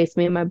saving grace.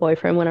 Me and my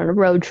boyfriend went on a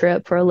road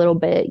trip for a little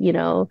bit,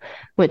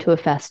 went to a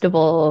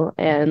festival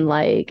and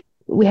like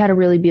we had a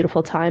really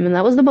beautiful time. And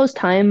that was the most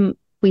time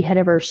we had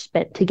ever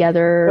spent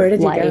together. Where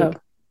did you Like go?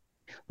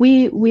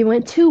 we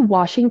went to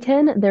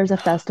Washington. There's a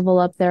festival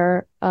up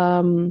there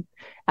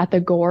at the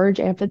Gorge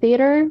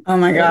Amphitheater. Oh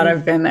my It God, is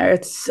I've been there.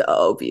 It's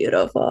so it is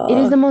beautiful.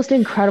 the most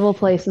incredible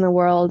place in the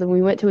world. And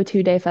we went to a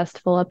 2-day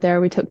festival up there.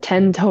 We took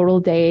 10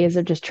 total days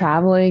of just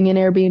traveling in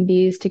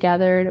Airbnbs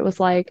together. And it was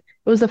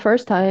the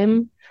first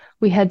time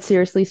we had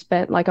seriously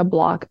spent like a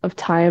block of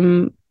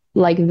time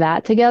like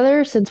that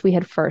together since we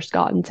had first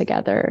gotten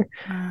together.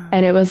 Wow.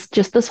 And it was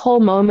just this whole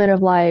moment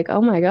of like,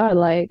 oh my God,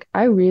 like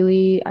I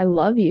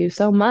love you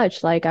so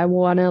much. Like I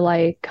want to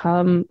like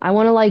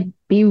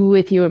be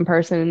with you in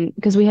person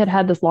because we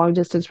had this long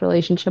distance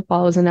relationship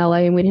while I was in LA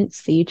and we didn't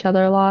see each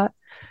other a lot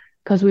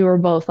because we were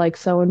both like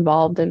so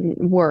involved in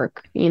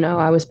work.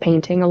 I was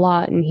painting a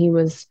lot and he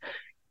was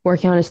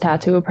working on his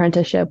tattoo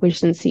apprenticeship. We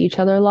just didn't see each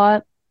other a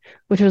lot.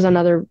 which was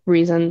another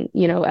reason,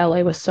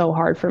 LA was so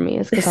hard for me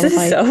is because I This was is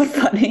like, so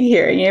funny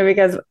hearing you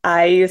because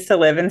I used to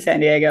live in San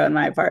Diego and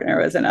my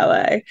partner was in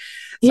LA.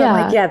 So I'm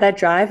like, yeah, yeah, that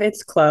drive,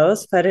 it's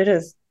close, but it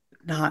is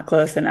not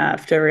close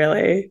enough to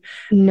really,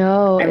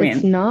 no, I it's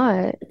mean,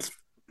 not. it's,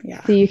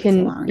 yeah, So you it's a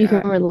can long you can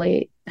drive.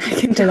 relate I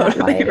can to that. totally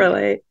Like,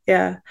 relate.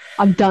 Yeah.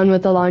 I'm done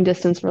with the long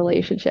distance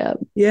relationship.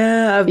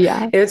 Yeah.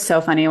 Yeah. It was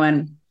so funny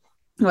when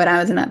I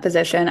was in that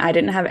position, I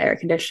didn't have air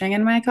conditioning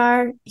in my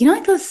car. You know,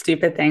 like those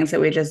stupid things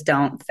that we just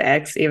don't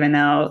fix, even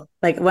though,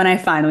 like, when I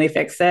finally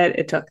fixed it,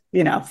 it took,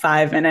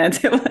 5 minutes.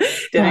 It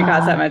didn't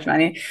cost that Ah, much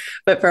money.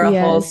 But for a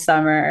whole yes.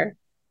 summer,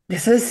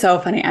 this was so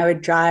funny. I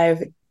would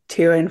drive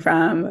to and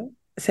from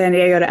San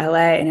Diego to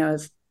LA, and it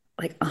was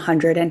like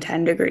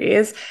 110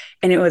 degrees.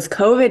 And it was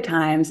COVID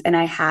times, and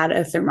I had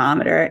a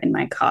thermometer in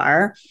my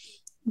car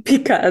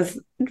because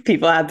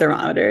people had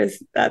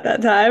thermometers at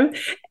that time.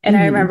 And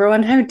I Hmm. remember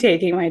one time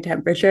taking my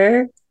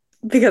temperature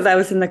because I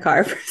was in the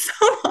car for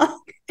so long.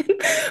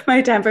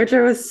 My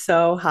temperature was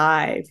so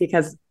high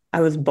because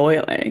I was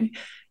boiling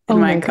in Oh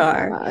my my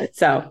car. God.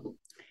 So,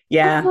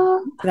 yeah, Ah,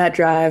 that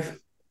drive,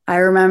 I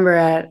remember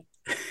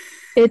it.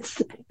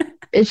 it's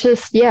it's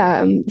just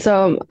yeah.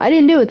 So I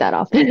didn't do it that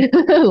often.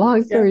 Long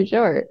Yeah, story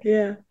short,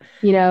 yeah.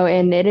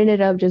 and it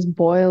ended up just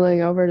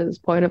boiling over to this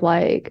point of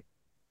like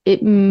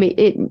it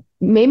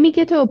made me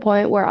get to a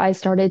point where I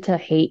started to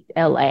hate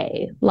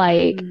LA.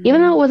 Like,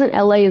 even though it Mm, wasn't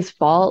LA's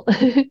fault,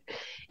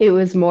 it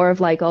was more of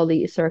like all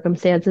the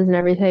circumstances and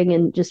everything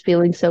and just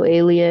feeling so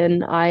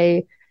alien.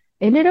 I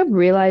ended up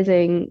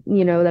realizing,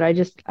 that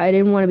I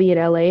didn't want to be in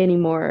LA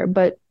anymore.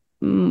 But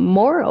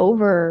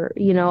moreover,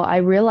 I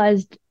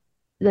realized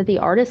that the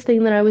artist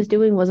thing that I was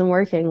doing wasn't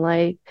working.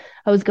 Like,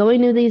 I was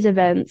going to these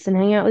events and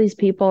hanging out with these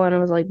people, and I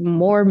was like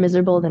more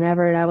miserable than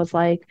ever. And I was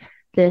like,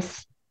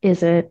 this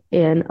isn't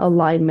in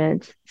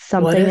alignment.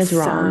 what Something a is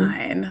wrong.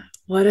 sign.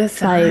 What a Like,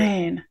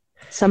 sign.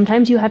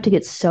 sometimes you have to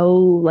get so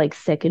like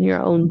sick in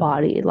your own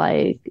body,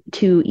 like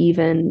to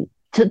even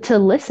to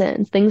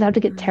listen. Things have to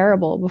get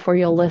terrible before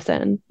you'll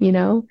listen.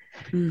 And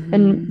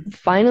Mm-hmm.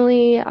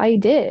 finally I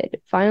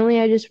did. Finally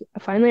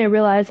I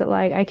realized that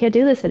like I can't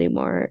do this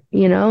anymore.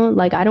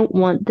 Like I don't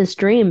want this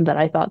dream that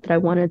I thought that I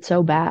wanted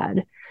so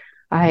bad.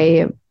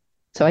 I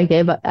so I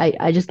gave up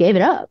I just gave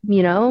it up.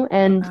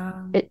 And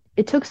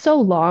it took so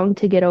long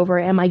to get over,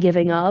 am I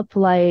giving up?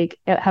 Like,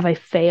 have I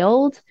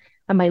failed?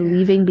 Am I Yeah.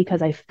 leaving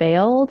because I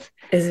failed?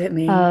 Is it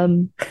me?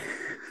 Um,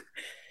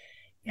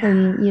 Yeah.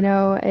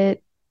 and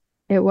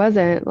it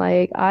wasn't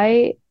like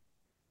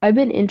I've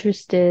been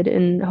interested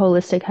in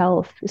holistic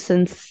health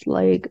since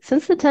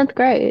the 10th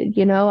grade.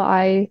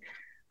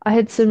 I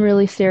had some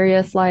really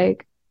serious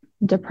like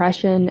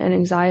depression and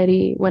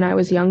anxiety when I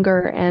was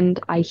younger, and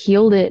I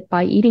healed it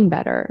by eating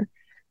better.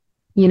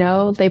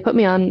 They put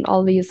me on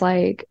all these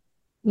like,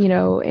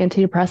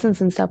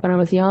 antidepressants and stuff when I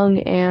was young,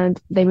 and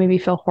they made me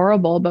feel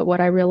horrible. But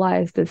what I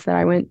realized is that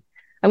I went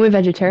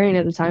vegetarian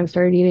at the time,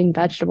 started eating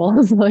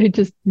vegetables, like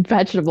just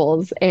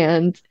vegetables,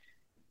 and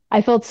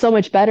I felt so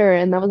much better.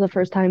 And that was the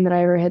first time that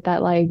I ever hit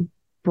that like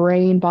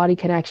brain body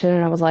connection.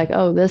 And I was like,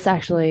 oh, this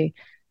actually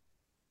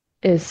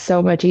is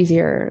so much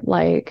easier.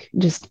 Like,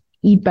 just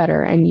eat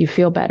better and you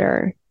feel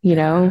better.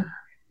 Yeah.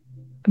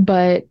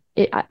 But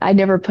I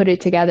never put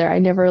it together. I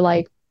never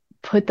like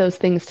put those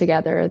things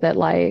together that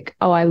like,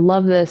 oh, I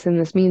love this and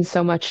this means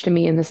so much to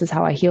me and this is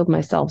how I healed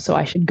myself. So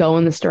I should go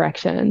in this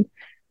direction.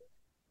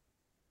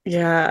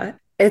 Yeah.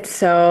 It's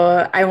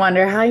so, I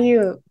wonder how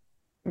you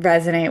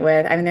resonate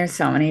with, I mean, there's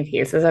so many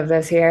pieces of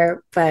this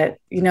here, but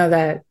you know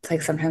that it's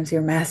like sometimes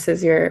your mess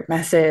is your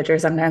message, or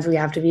sometimes we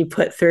have to be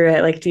put through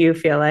it. Like, do you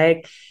feel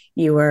like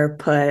you were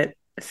put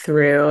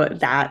through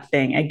that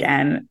thing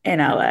again in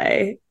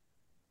LA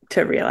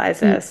to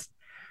realize Y- this?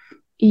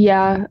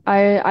 Yeah,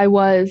 I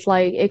was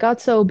like, it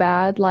got so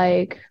bad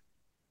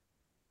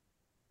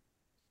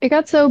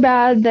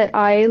that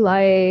I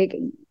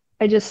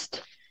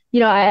just,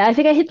 I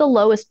think I hit the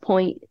lowest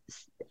point.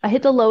 I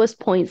hit the lowest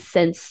point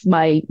since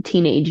my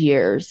teenage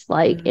years,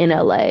 like in Mm.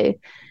 LA.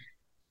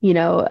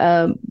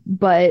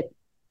 But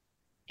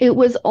it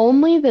was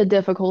only the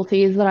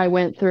difficulties that I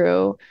went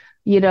through,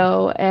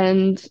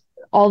 and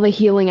all the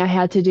healing I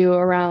had to do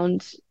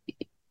around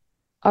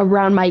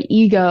my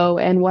ego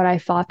and what I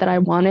thought that I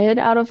wanted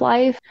out of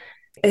life.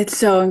 It's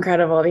so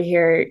incredible to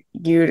hear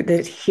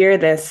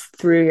this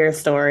through your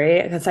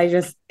story because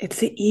it's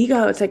the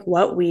ego. It's like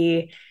what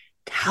we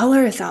tell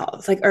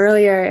ourselves. Like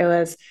earlier, it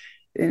was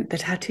the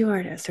tattoo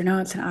artist, or no,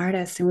 it's an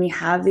artist, and we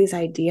have these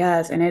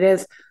ideas, and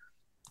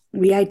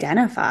we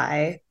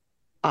identify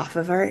off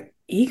of our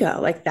ego.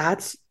 Like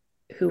that's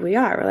who we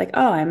are. We're like,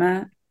 oh, I'm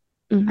a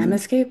Hmm.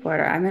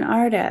 skateboarder, I'm an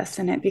artist,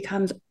 and it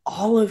becomes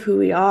all of who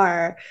we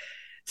are.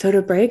 So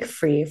to break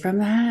free from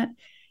that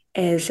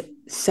is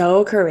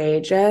so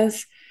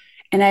courageous.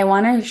 And I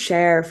want to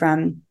share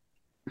from,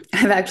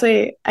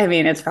 I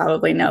mean, it's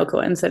probably no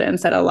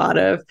coincidence that a lot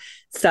of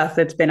stuff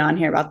that's been on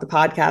here about the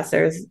podcast,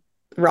 there's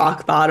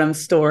rock bottom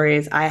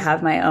stories. I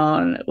have my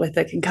own with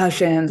the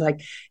concussions,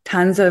 like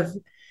tons of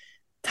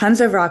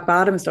rock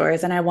bottom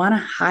stories. And I want to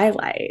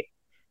highlight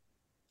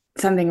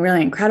something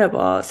really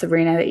incredible,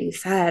 Sabrina, that you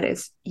said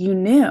is you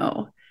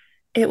knew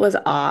it was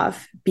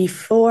off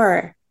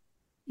before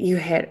you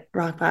hit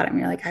rock bottom.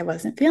 You're like, I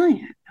wasn't feeling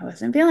it. I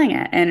wasn't feeling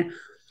it. And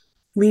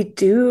we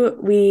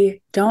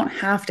don't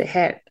have to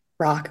hit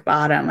rock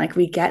bottom. Like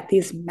we get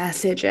these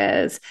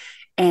messages,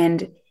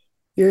 and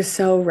you're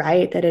so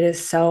right that it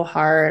is so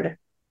hard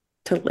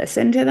to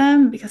listen to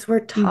them because we're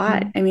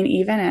taught. Hmm. I mean,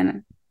 even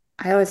in,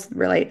 I always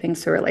relate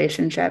things to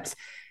relationships.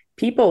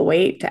 People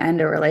wait to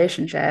end a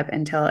relationship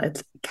until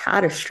it's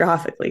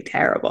catastrophically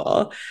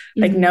terrible.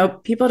 Like, no, Hmm.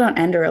 people don't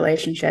end a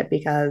relationship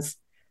because,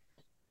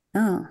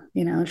 oh,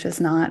 it's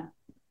just not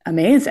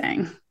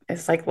amazing.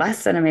 It's like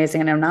less than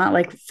amazing. And I'm not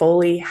like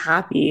fully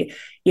happy.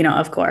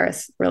 Of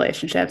course,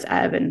 relationships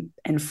ebb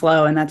and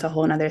flow, and that's a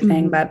whole nother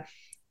thing. Hmm. But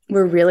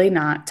we're really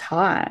not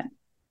taught.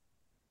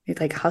 It's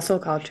like hustle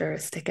culture,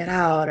 stick it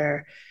out,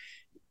 or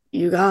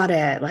you got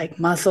it, like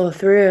muscle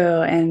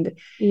through. And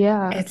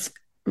Yeah. it's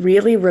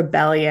really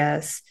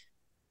rebellious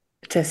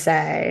to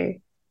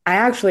say, I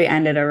actually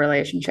ended a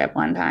relationship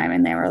one time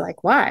and they were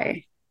like,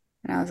 why?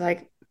 And I was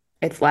like,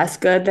 it's less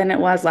good than it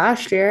was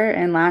last year.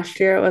 And last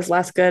year it was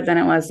less good than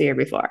it was the year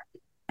before.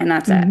 And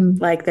that's it. Hmm.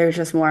 Like there's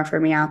just more for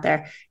me out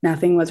there.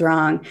 Nothing was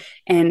wrong.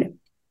 And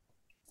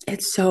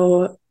it's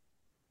so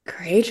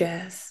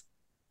courageous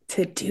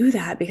to do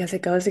that because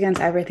it goes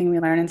against everything we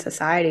learn in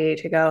society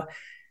to go,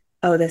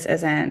 oh, this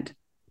isn't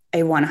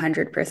a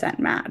 100%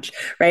 match,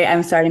 right?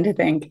 I'm starting to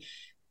think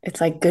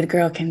it's like good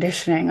girl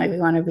conditioning. Like we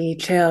want to be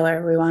chill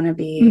or we want to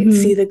be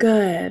see Hmm. the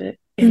good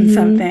in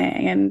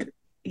something. Hmm. And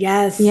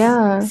yes,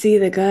 Yeah. see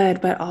the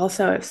good, but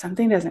also if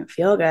something doesn't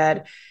feel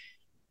good,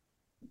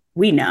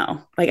 we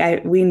know.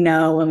 We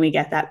know when we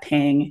get that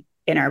ping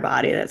in our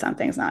body that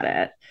something's not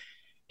it.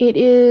 It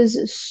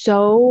is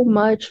so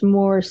much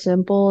more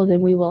simple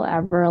than we will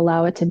ever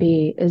allow it to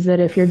be. Is that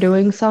if you're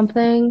doing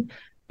something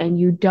and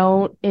you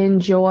don't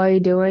enjoy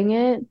doing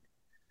it,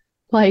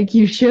 like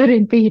you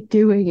shouldn't be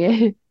doing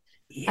it.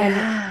 And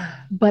Yeah.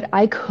 but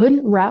I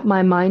couldn't wrap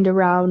my mind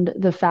around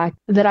the fact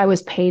that I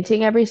was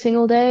painting every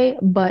single day,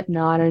 but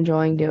not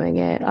enjoying doing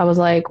it. I was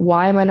like,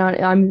 why am I not?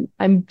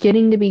 I'm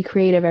getting to be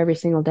creative every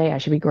single day. I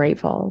should be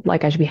grateful.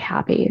 Like I should be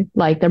happy.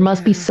 Like there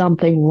must be Yeah.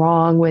 something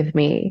wrong with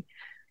me.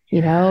 I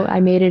Yeah.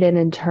 made it an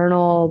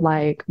internal,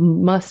 like,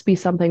 must be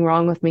something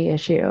wrong with me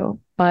issue.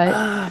 But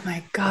Oh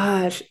my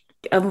gosh.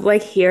 I'm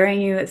like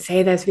hearing you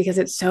say this because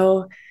it's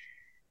so,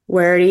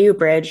 where do you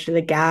bridge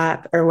the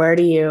gap or where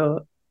do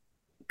you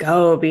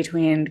go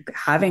between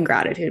having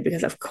gratitude?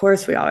 Because of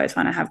course we always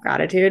want to have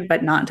gratitude,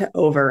 but not to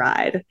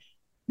override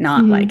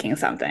not mhm, liking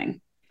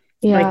something.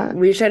 Like yeah,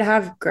 we should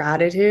have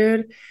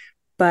gratitude,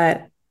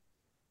 but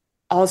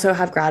also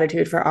have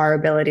gratitude for our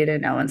ability to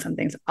know when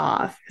something's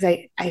off. Because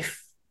I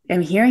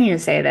am hearing you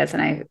say this,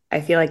 and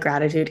I feel like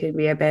gratitude can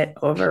be a bit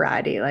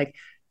overridey. Like,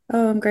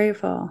 oh, I'm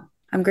grateful.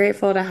 I'm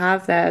grateful to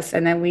have this,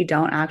 and then we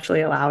don't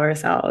actually allow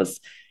ourselves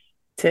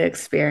to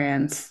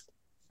experience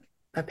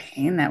the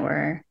pain that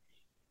we're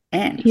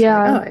in. So like,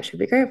 yeah, oh, I should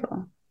be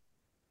grateful.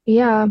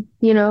 yeah.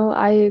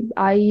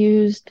 I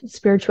used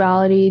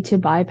spirituality to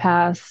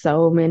bypass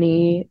so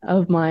many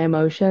of my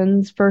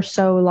emotions for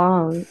so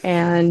long.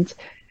 And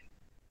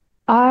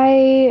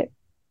I,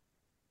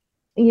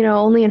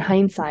 only in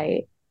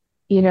hindsight,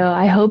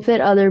 I hope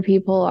that other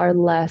people are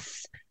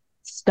less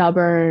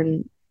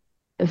stubborn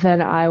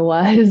than I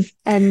was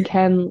and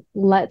can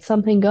let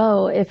something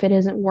go if it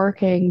isn't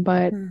working.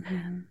 But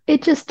Mm-hmm.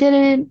 it just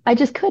didn't, I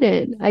just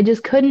couldn't. I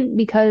just couldn't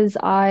because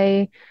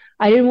I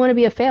didn't want to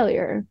be a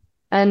failure.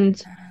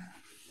 And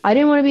I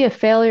didn't want to be a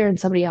failure in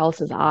somebody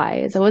else's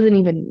eyes. It wasn't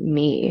even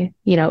me,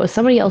 it was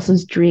somebody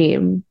else's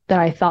dream that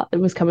I thought that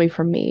was coming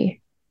from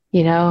me.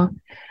 You know,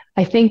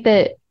 I think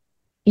that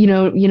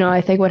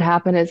I think what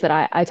happened is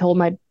that I told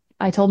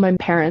my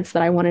parents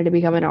that I wanted to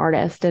become an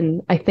artist.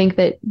 And I think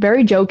that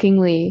very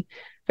jokingly,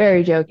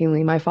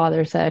 my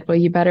father said, well,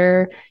 you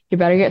better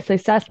get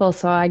successful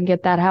so I can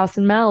get that house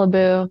in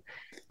Malibu.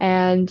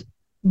 And,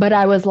 but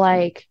I was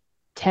like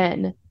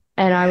 10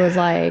 and I was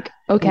Yeah. like,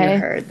 You okay,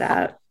 heard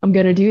that. I'm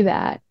gonna do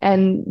that.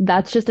 And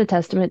that's just a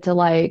testament to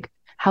like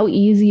how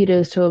easy it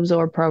is to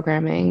absorb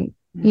programming,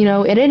 at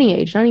Mm-hmm. any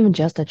age, not even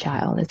just a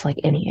child. It's like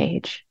any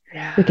age.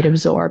 We could Yeah.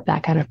 absorb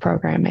that kind of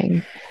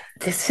programming.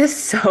 This is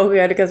so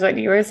good because what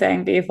you were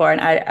saying before, and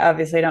I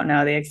obviously don't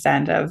know the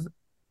extent of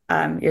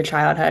your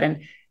childhood,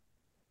 and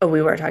oh,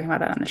 we were talking about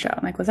that on the show.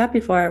 I'm like, was that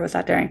before or was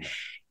that during?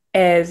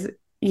 Is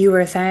you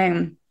were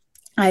saying,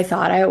 I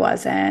thought I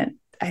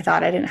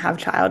didn't have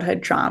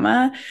childhood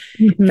trauma,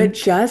 but Hmm.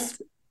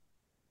 just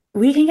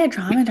we can get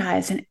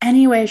traumatized in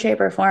any way, shape,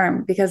 or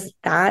form because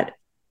that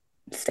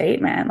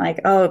statement, like,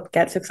 oh,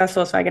 get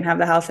successful so I can have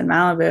the house in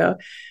Malibu,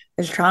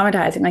 is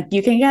traumatizing. Like,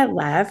 you can get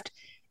left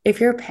if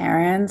your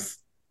parents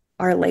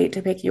are late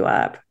to pick you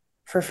up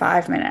for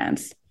 5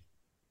 minutes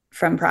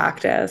from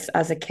practice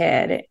as a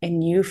kid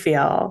and you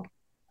feel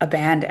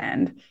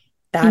abandoned.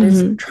 That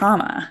is Hmm.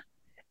 trauma.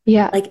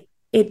 Yeah. Like,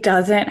 it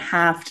doesn't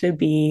have to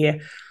be,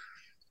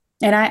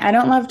 and I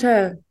don't love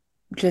to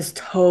just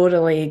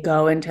totally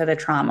go into the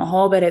trauma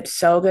hole, but it's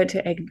so good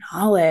to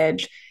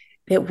acknowledge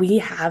that we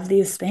have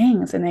these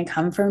things and they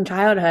come from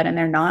childhood and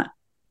they're not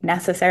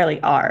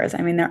necessarily ours. I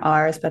mean, they're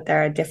ours, but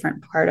they're a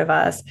different part of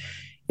us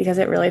because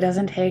it really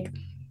doesn't take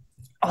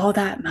all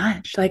that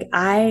much. You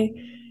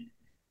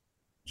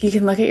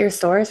can look at your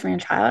stories from your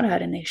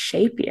childhood and they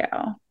shape you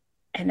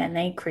and then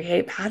they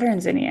create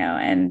patterns in you.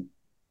 And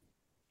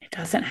it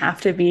doesn't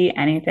have to be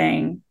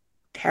anything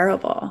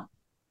terrible.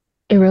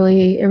 It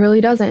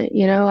really doesn't.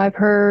 I've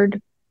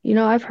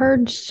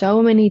heard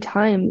so many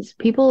times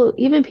people,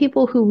 even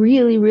people who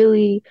really,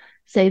 really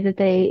say that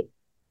they,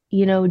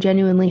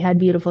 genuinely had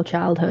beautiful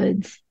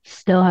childhoods,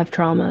 still have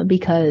trauma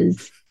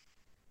because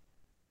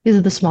these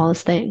are the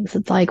smallest things.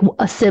 It's like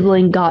a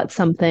sibling got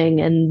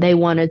something and they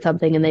wanted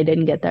something and they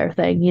didn't get their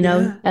thing,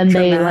 Yeah. and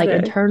they like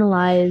Traumatic.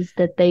 internalized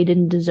that they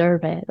didn't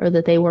deserve it or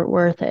that they weren't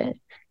worth it.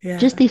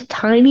 Just Yeah. these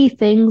tiny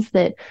things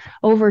that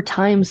over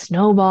time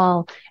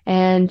snowball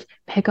and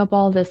pick up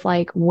all this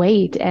like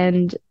weight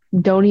and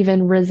don't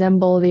even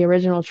resemble the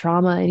original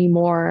trauma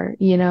anymore.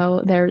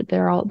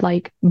 They're all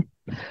like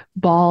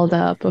balled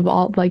up of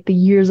all like the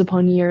years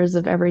upon years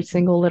of every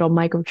single little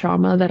micro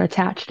trauma that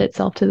attached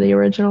itself to the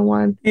original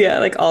one. Yeah.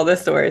 Like all the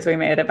stories we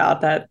made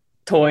about that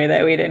toy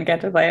that we didn't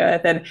get to play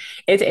with. And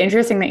it's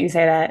interesting that you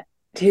say that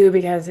too,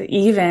 because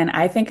even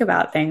I think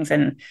about things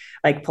in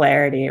like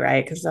polarity,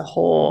 right? Because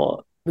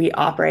we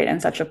operate in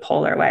such a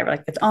polar way. We're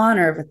like, it's on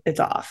or it's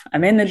off.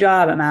 I'm in the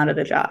job, I'm out of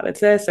the job. It's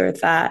this or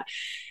it's that.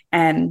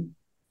 And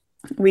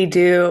we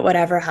do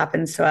whatever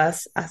happens to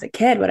us as a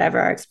kid, whatever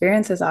our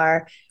experiences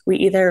are, we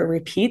either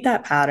repeat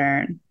that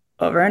pattern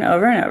over and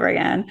over and over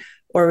again,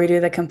 or we do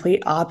the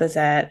complete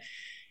opposite.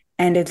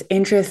 And it's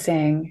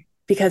interesting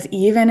because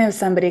even if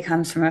somebody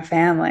comes from a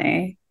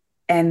family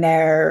and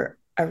they're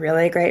a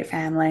really great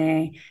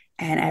family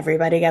and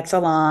everybody gets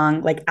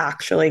along, like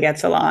actually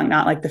gets along,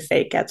 not like the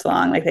fake gets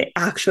along, like they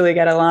actually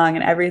get along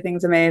and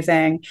everything's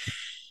amazing.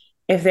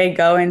 If they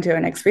go into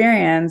an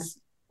experience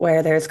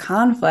where there's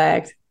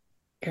conflict,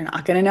 you're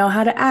not going to know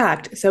how to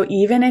act. So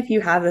even if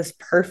you have this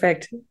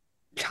perfect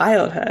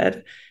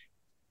childhood,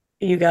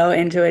 you go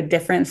into a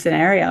different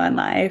scenario in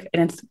life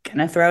and it's going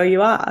to throw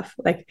you off.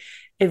 Like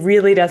it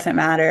really doesn't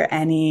matter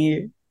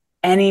any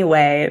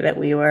way that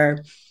we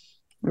were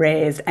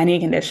raised, any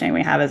conditioning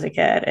we have as a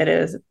kid, it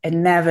is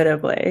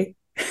inevitably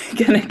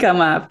going to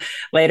come up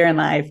later in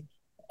life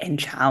and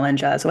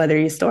challenge us, whether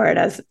you store it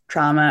as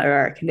trauma or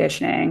our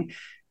conditioning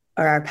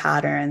or our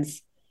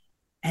patterns.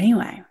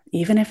 Anyway,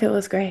 even if it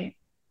was great,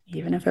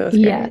 even if it was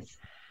great. Yes.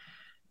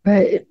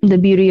 But the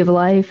beauty of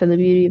life and the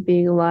beauty of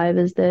being alive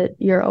is that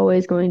you're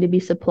always going to be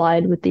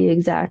supplied with the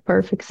exact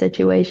perfect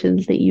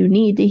situations that you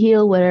need to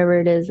heal whatever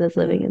it is that's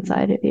living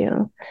inside Mm-hmm. of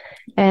you.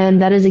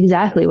 And that is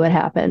exactly what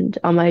happened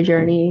on my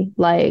journey.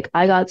 Like,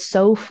 I got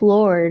so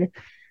floored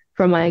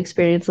from my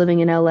experience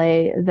living in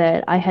LA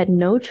that I had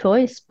no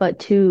choice but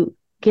to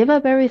give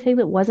up everything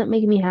that wasn't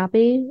making me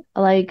happy.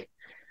 Like,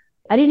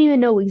 I didn't even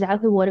know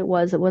exactly what it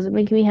was that wasn't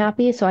making me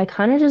happy. So I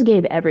kind of just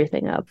gave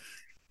everything up.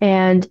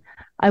 And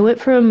I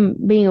went from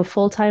being a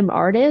full-time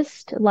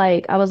artist,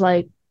 like I was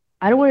like,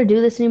 I don't want to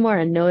do this anymore.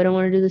 I know I don't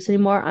want to do this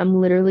anymore. I'm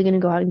literally going to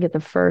go out and get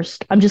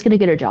I'm just going to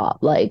get a job.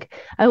 Like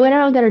I went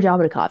out and got a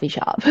job at a coffee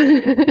shop.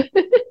 That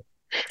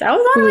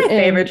was one of my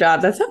favorite And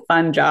jobs. That's a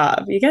fun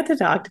job. You get to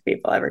talk to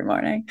people every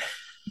morning.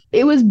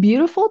 it was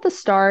beautiful at the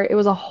start. It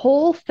was a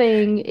whole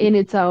thing in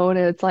its own.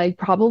 And it's like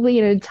probably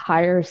an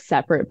entire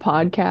separate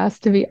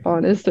podcast, to be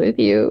honest with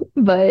you.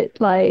 But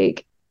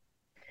like,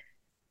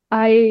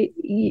 I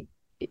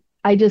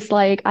I just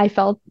like I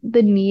felt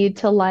the need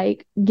to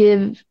like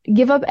give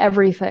up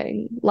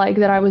everything like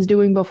that I was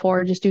doing before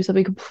and just do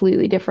something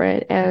completely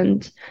different.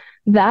 And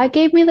that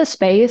gave me the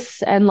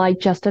space and like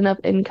just enough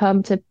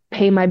income to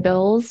pay my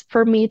bills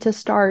for me to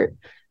start.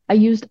 I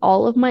used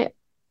all of my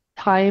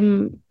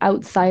time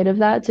outside of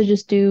that to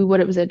just do what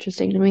it was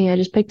interesting to me. I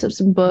just picked up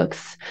some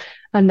books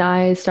and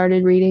I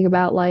started reading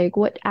about like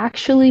what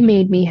actually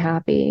made me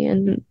happy.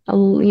 And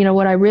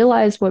what I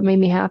realized what made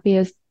me happy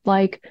is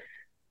like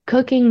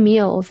cooking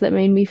meals that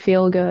made me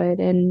feel good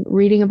and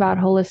reading about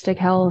holistic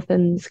health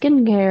and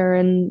skincare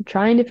and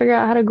trying to figure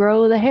out how to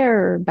grow the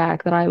hair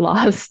back that I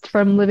lost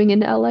from living in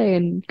LA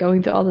and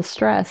going through all the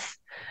stress.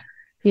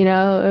 It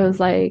was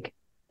like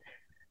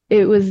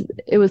it was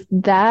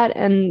that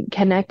and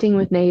connecting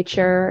with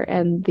nature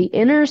and the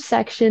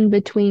intersection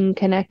between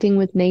connecting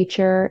with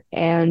nature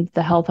and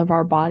the health of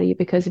our body.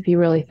 Because if you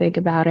really think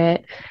about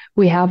it,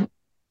 we have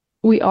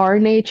we are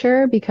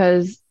nature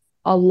because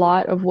a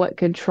lot of what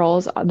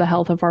controls the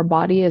health of our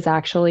body is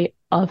actually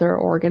other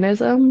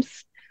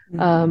organisms,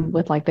 Mm-hmm.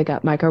 with like the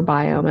gut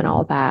microbiome and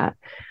all that.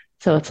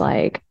 So it's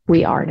like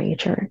we are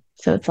nature.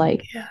 So it's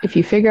like Yeah. if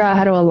you figure out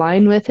how to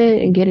align with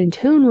it and get in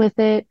tune with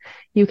it,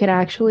 you can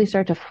actually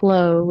start to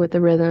flow with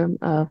the rhythm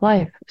of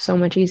life so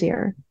much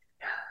easier.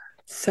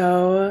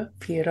 So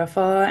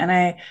beautiful. And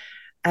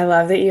I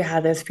love that you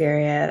had this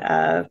period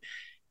of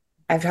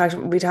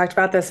we talked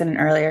about this in an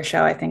earlier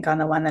show, I think on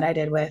the one that I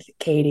did with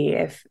Katie.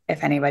 If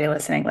anybody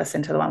listening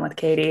listened to the one with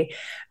Katie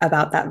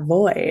about that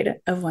void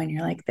of when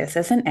you're like, this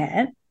isn't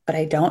it, but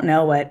I don't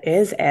know what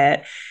is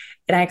it.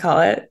 And I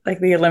call it like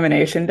the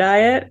elimination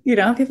diet. You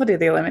know, people do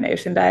the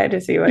elimination diet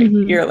to see what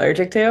Hmm. you're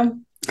allergic to.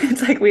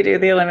 It's like we do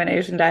the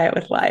elimination diet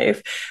with life.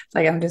 It's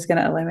like I'm just going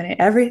to eliminate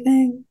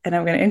everything and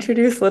I'm going to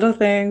introduce little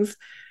things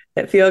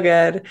that feel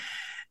good.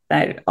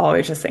 And I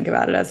always just think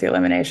about it as the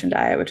elimination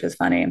diet, which is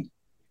funny.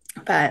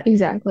 But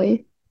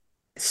Exactly.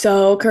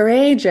 so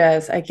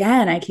courageous.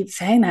 Again, I keep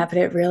saying that, but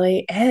it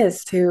really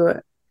is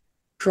to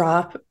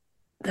drop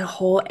the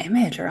whole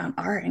image around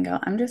art and go,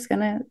 I'm just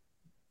going to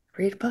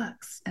read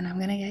books and I'm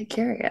going to get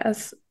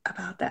curious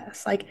about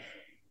this. Like,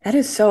 that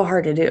is so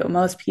hard to do.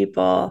 Most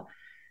people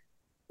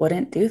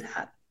wouldn't do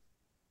that.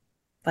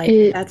 Like,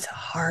 It that's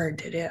hard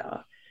to do.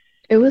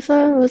 it was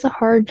a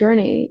hard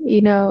journey.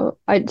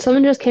 I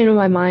someone just came to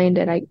my mind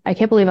and I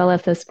can't believe I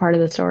left this part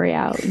of the story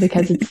out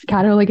because it's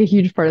kind of like a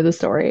huge part of the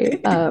story.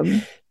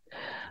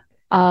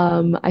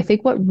 I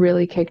think what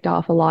really kicked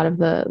off a lot of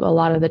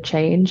the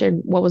change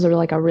and what was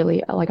like a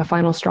really like a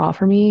final straw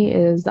for me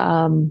is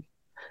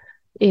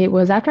it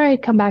was after I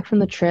had come back from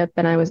the trip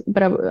and I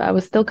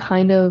was still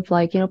kind of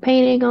like,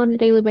 painting on a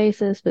daily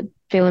basis, but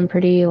feeling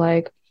pretty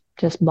like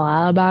just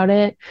blah about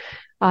it.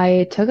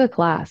 I took a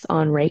class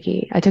on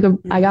Reiki.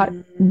 I got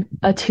Mm,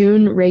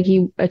 attuned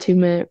Reiki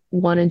attunement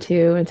 1 and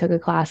 2 and took a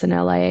class in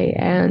LA,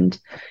 and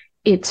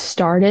it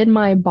started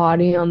my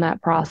body on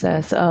that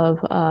process of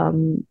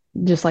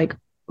just like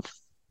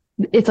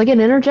it's like an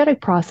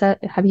energetic process.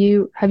 Have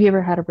you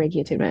ever had a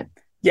Reiki attunement?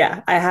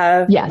 yeah, I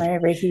have Yes. my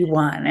Reiki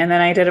one. And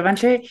then I did a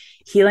bunch of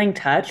healing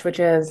touch, which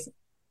is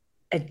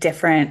a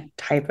different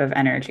type of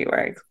energy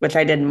work, which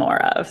I did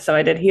more of. So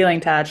I did healing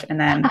touch and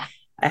then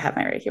I have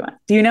my Reiki one.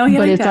 Do you know But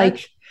healing it's like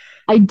touch?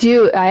 I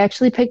do. I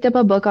actually picked up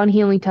a book on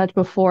healing touch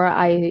before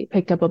I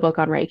picked up a book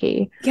on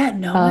Reiki. Yeah,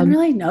 no one Um,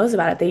 really knows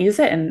about it. They use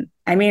it in,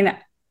 I mean,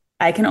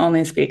 I can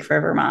only speak for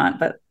Vermont,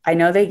 but I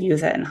know they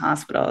use it in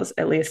hospitals,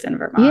 at least in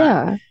Vermont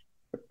yeah,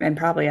 and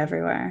probably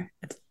everywhere.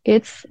 It's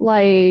it's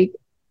like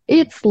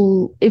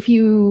if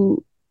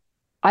you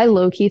I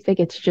low key think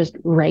it's just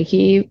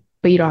Reiki,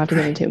 but you don't have to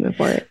get right. into it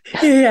for it.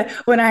 Yeah.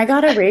 When I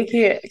got a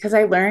Reiki, because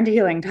I learned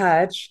healing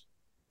touch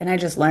and I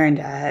just learned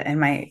it.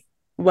 And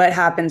what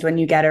happens when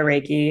you get a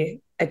Reiki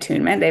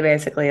attunement, they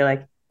basically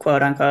like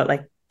quote unquote,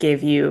 like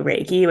give you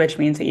Reiki, which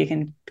means that you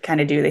can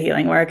kind of do the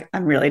healing work.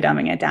 I'm really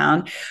dumbing it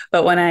down.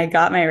 But when I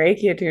got my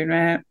Reiki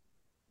attunement,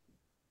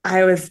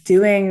 I was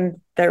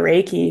doing the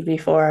Reiki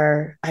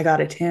before I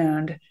got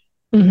attuned.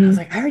 I was Hmm.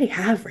 like, I already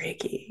have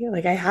Reiki.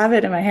 Like I have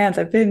it in my hands.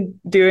 I've been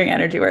doing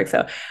energy work.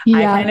 So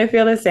I kind Yeah. of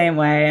feel the same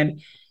way.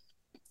 And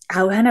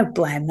I'll kind of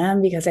blend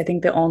them because I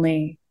think the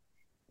only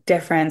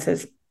difference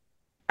is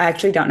I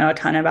actually don't know a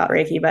ton about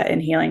Reiki, but in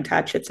healing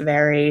touch, it's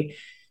very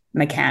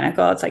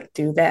mechanical. It's like,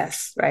 do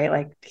this, right?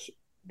 Like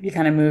you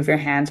kind of move your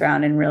hands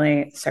around in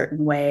really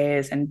certain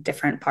ways and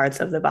different parts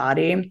of the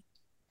body.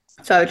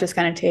 So I would just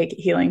kind of take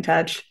healing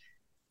touch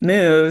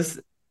moves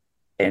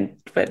and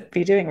but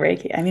be doing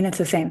Reiki. I mean, it's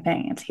the same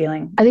thing. It's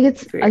healing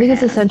through I your think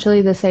it's hands.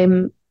 essentially the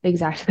same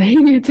exact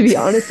thing, to be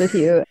honest with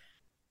you.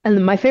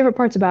 And my favorite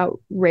parts about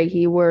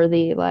Reiki were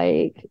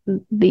the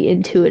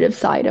intuitive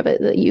side of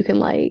it that you can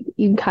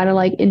kind of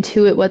like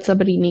intuit what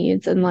somebody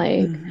needs and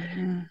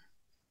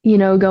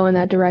Mm-hmm. go in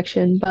that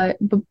direction. But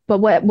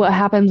what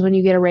happens when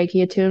you get a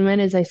Reiki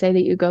attunement is they say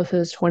that you go through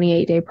this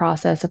 28-day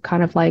process of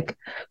kind of like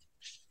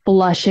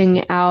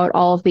flushing out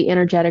all of the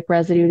energetic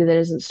residue that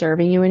isn't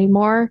serving you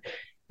anymore.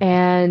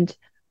 And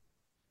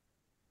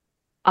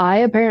I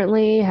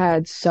apparently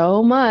had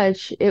so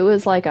much. It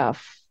was like a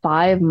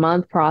 5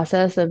 month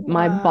process of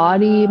my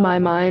body, my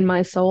Wow. mind,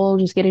 my soul,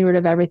 just getting rid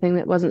of everything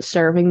that wasn't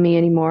serving me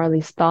anymore.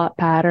 These thought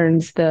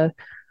patterns, the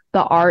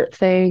art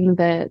thing,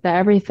 the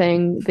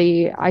everything.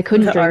 The I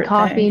couldn't The drink art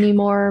coffee thing.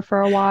 anymore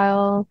for a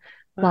while,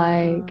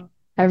 like Wow.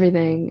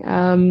 everything.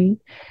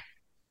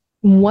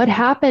 What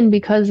happened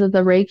because of the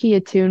Reiki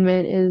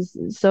attunement is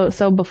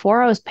so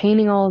before I was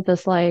painting all of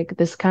this like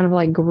this kind of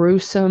like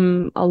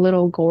gruesome, a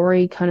little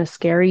gory, kind of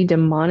scary,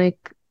 demonic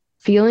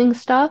feeling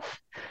stuff.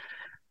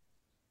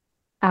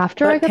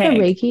 After I But got the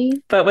pink,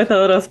 Reiki, but with a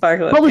little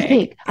sparkle of what was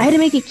pink. pink? I had to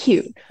make it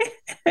cute.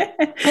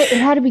 It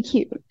had to be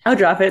cute. I'll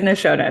drop it in the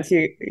show notes.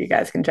 You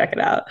guys can check it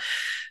out.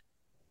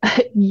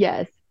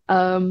 Yes.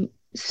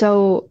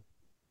 So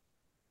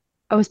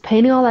I was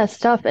painting all that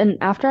stuff, and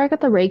after I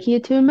got the Reiki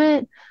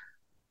attunement,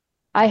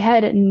 I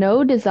had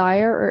no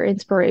desire or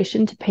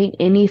inspiration to paint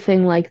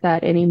anything like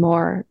that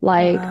anymore.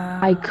 Like Wow.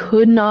 I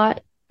could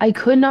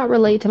not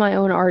relate to my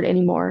own art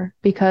anymore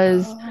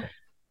because Oh,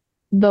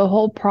 the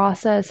whole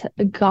process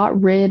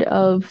got rid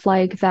of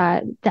like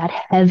that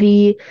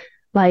heavy,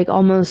 like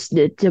almost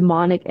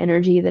demonic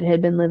energy that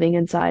had been living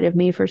inside of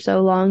me for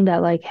so long,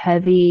 that like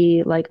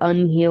heavy, like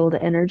unhealed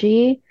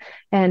energy.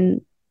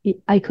 And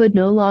I could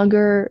no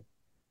longer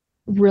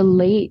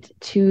relate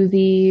to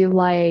the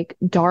like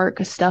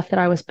dark stuff that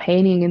I was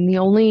painting. And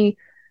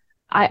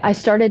I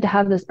started to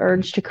have this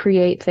urge to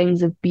create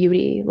things of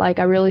beauty. Like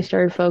I really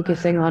started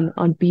focusing wow.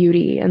 on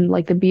beauty and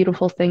like the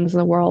beautiful things in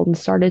the world and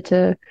started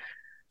to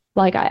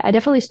like I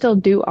definitely still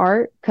do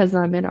art because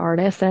I'm an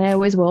artist and I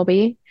always will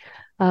be.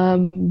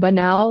 But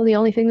now the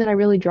only thing that I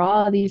really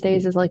draw these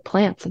days is like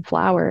plants and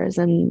flowers,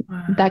 and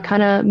that Wow.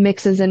 kind of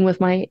mixes in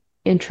with my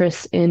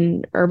interests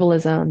in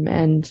herbalism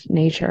and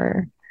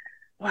nature.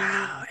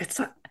 Wow.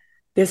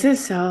 This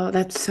is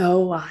that's so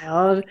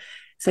wild.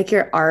 It's like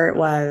your art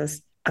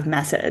was a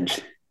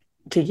message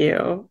to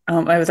you. It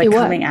was It like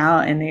was. coming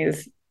out in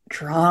these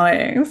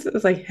drawings. It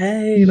was like,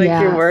 hey, like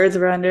your Yeah. words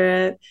were under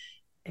it.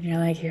 And you're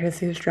like, here's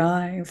these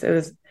drawings.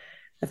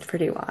 That's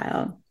pretty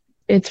wild.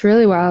 It's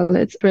really wild.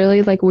 It's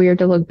really like weird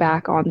to look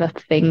back on the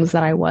things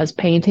that I was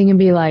painting and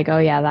be like, oh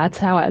yeah, that's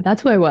who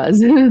I was.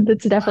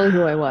 That's definitely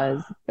who I Wow.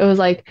 was. It was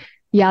like,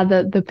 yeah,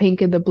 the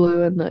pink and the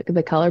blue and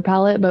the color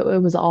palette, but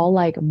it was all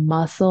like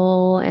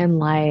muscle and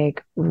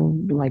like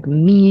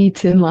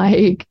meat and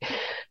like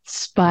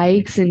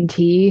spikes and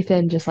teeth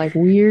and just like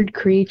weird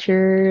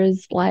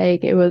creatures.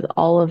 Like it was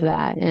all of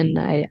that. And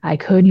I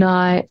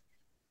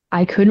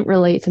couldn't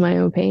relate to my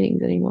own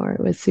paintings anymore.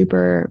 It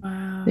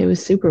Wow.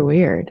 was super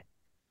weird.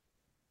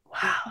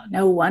 Wow.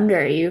 No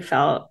wonder you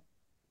felt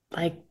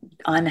like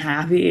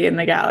unhappy in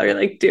the gallery,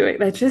 like doing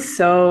that's just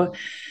so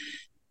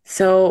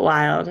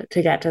wild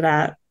to get to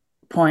that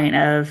point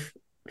of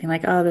being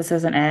like, oh, this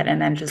isn't it,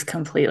 and then just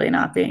completely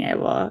not being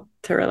able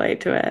to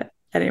relate to it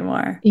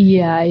anymore.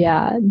 Yeah,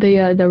 yeah.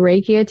 The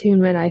Reiki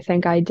attunement, I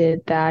think I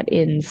did that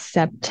in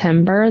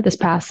September, this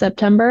past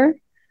September.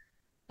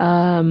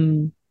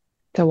 Um,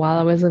 so while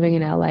I was living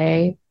in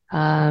LA,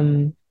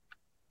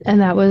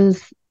 and that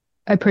was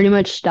I pretty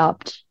much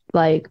stopped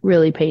like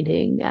really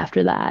painting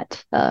after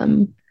that.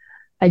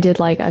 I did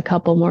like a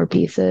couple more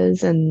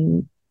pieces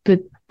and but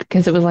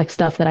because it was like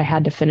stuff that I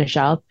had to finish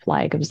up,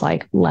 like it was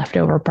like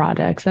leftover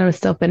projects that I was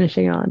still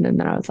finishing on, and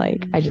then I was like,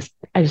 Mm.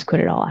 I just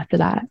quit it all after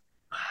that.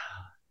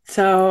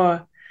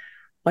 So,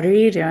 what are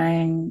you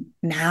doing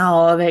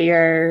now that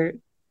you're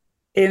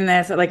in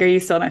this? Like, are you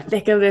still in the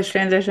thick of this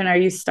transition? Are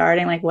you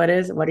starting? Like, what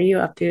are you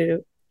up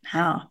to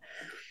now?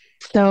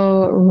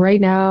 So right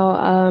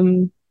now,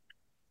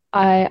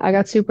 I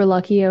got super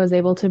lucky. I was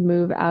able to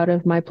move out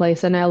of my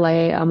place in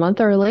LA a month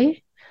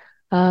early.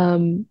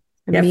 And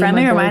Yeah, me and my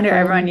friendly reminder,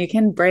 everyone, boyfriend, you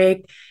can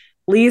break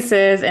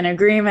leases and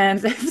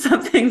agreements if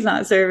something's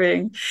not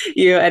serving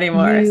you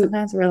anymore. you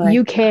Sometimes we're like,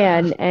 you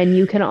can, and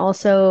you can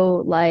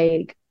also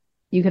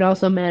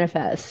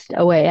manifest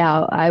a way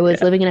out. I was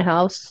yeah, living in a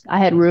house. I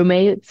had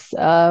roommates,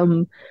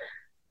 and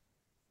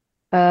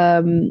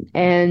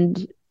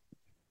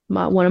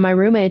one of my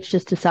roommates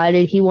just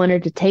decided he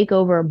wanted to take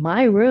over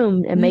my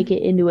room and make mm,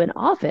 it into an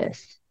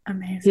office.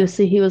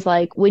 amazing. He was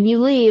like, when you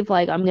leave,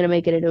 like I'm gonna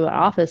make it into an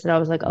office. And I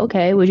was like,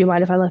 okay, would you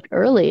mind if I left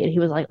early? And he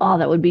was like, oh,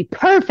 that would be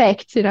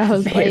perfect. And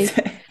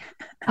Amazing.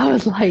 I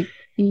was like,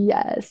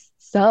 yes.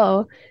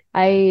 So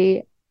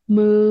I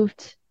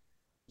moved.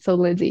 So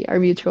Lindsay, our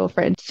mutual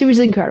friend, she was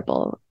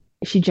incredible.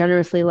 She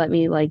generously let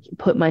me like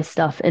put my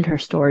stuff in her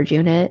storage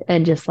unit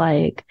and just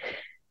like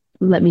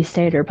let me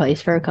stay at her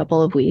place for a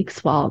couple of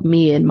weeks while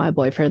me and my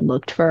boyfriend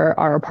looked for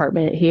our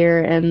apartment here.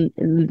 And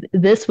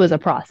this was a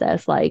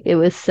process. Like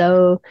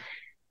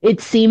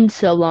it seemed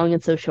so long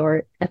and so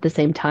short at the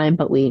same time,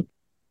 but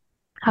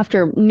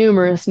after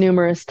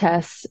numerous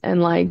tests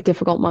and like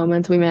difficult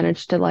moments, we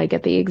managed to like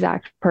get the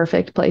exact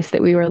perfect place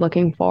that we were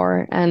looking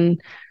for.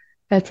 And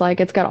it's like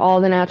it's got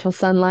all the natural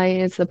sunlight.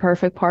 It's the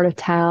perfect part of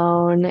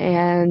town.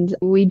 And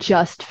we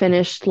just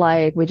finished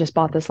like we just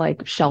bought this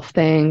like shelf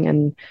thing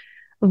and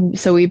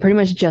so we pretty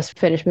much just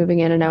finished moving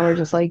in and now we're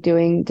just like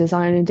doing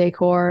design and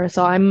decor.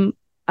 So I'm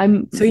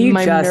So you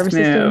my just nervous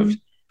moved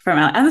system. from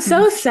LA. I'm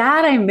so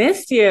sad I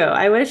missed you.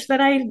 I wish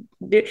that I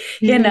do,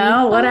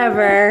 Yeah.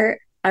 whatever.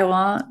 I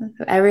want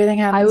everything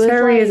I happens for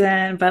was a like,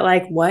 reason, but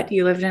like what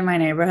you lived in my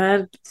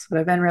neighborhood, this would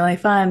have been really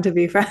fun to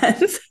be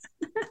friends.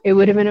 it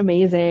would have been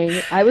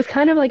amazing. I was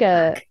kind of like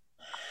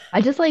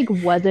I just like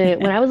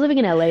wasn't when I was living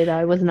in LA though,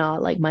 I was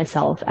not like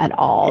myself at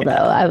all though. Yeah.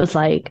 I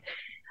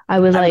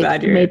was I'm like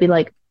glad you're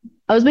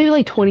I was maybe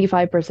like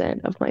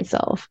 25% of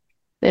myself.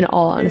 In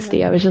all honesty,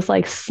 I yeah. was just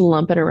like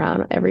slumping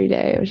around every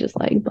day. I was just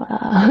like,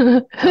 blah.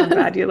 Well, I'm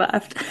glad you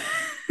left.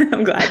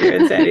 I'm glad you're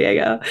in San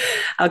Diego.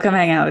 I'll come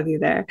hang out with you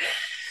there.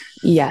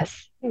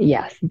 Yes,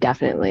 yes,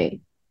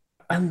 definitely.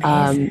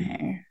 Um,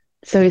 Amazing.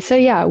 so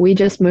yeah, we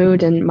just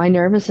moved and my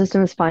nervous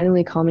system is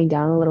finally calming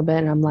down a little bit.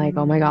 And I'm like,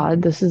 oh my Mm.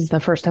 God, this is the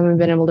first time I've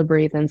been able to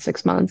breathe in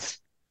 6 months.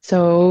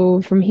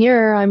 So from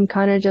here, I'm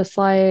kind of just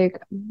like,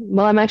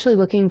 well, I'm actually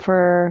looking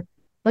for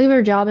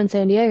a job in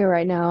San Diego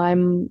right now.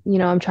 I'm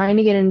trying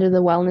to get into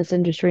the wellness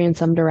industry in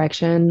some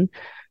direction,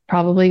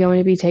 probably going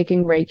to be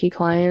taking Reiki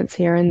clients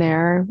here and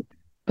there.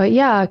 But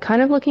yeah,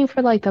 kind of looking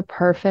for like the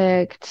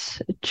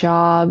perfect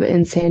job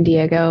in San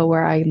Diego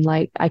where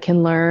I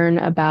can learn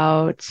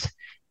about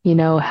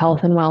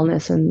health and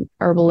wellness and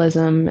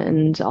herbalism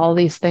and all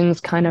these things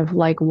kind of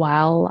like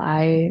while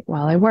I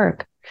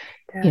work,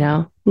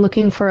 Yeah.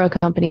 looking for a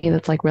company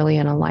that's like really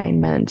in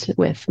alignment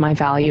with my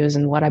values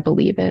and what I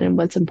believe in and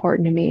what's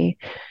important to me.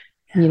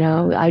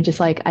 I just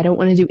like I don't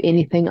want to do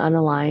anything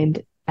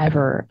unaligned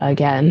ever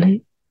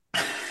again.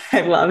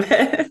 I love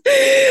it.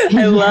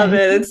 I love Yes.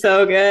 it. It's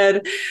so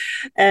good.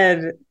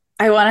 And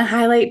I want to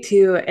highlight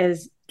too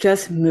is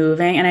just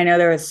moving, and I know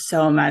there was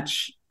so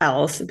much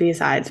else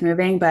besides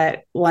moving,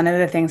 but one of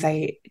the things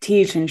I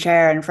teach and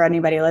share, and for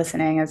anybody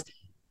listening, is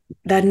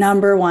the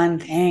number one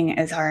thing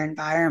is our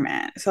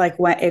environment. So like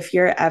if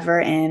you're ever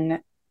in,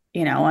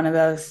 one of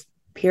those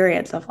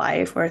periods of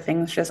life where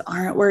things just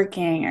aren't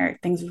working or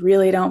things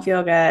really don't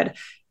feel good,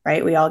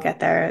 right? We all get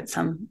there at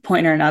some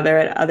point or another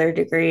at other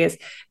degrees.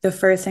 The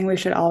first thing we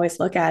should always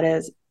look at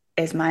is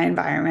my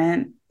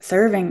environment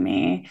serving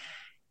me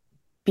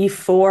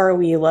before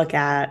we look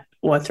at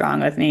what's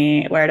wrong with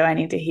me, where do I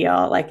need to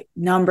heal? Like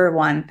number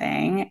one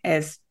thing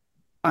is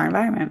our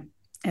environment.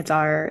 It's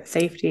our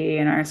safety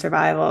and our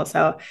survival.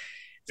 So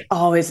it's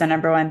always the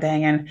number one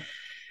thing. And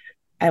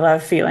I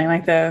love feeling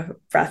like the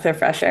breath of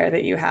fresh air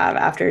that you have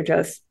after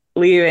just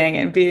leaving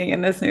and being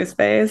in this new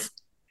space.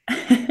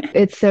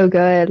 It's so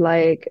good.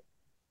 Like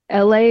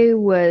LA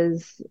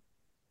was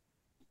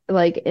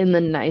like in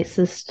the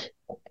nicest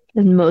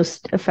and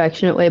most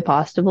affectionate way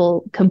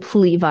possible,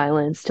 complete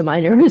violence to my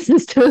nervous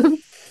system.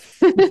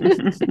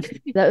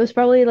 That was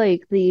probably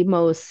like the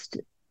most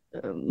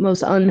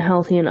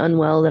unhealthy and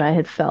unwell that I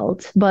had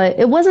felt. But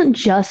it wasn't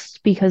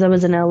just because I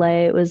was in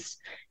LA. It was,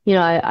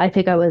 I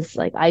think I was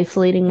like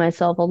isolating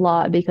myself a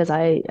lot because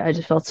I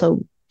just felt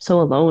so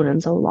alone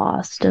and so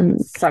lost. And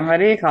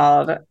Somebody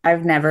called,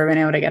 I've never been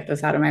able to get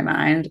this out of my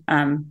mind.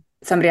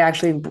 Somebody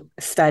actually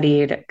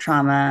studied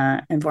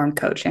trauma informed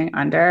coaching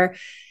under.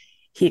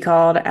 He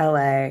called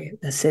LA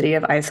the city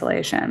of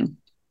isolation.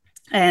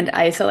 And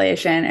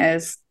isolation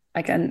is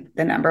like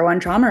the number one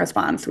trauma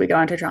response. We go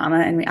into trauma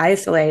and we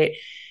isolate.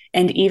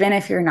 And even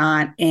if you're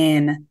not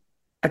in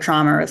a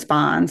trauma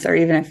response, or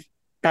even if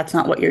that's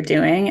not what you're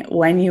doing,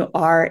 when you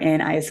are in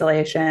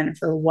isolation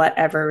for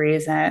whatever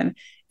reason,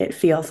 it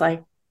feels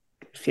like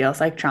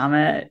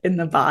trauma in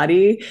the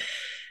body.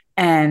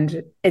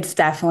 And it's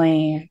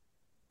definitely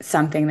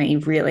something that you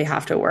really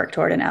have to work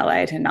toward in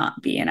LA, to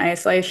not be in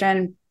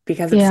isolation,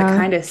 because it's the yeah.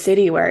 kind of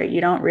city where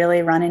you don't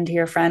really run into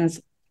your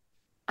friends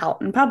out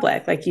in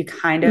public. Like you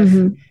kind of,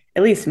 Hmm.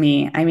 at least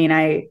me, I mean,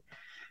 I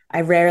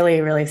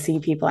rarely really see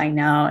people I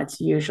know. It's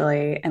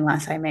usually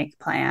unless I make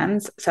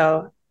plans.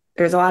 So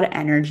there's a lot of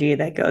energy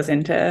that goes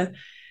into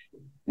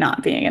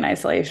not being in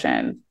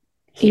isolation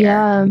here,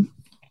 Yeah. for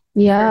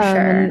Yeah,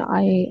 and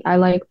sure. I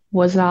like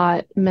was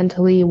not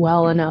mentally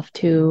well enough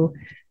to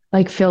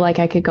like feel like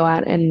I could go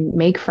out and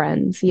make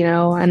friends,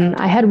 And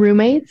I had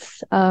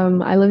roommates.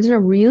 I lived in a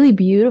really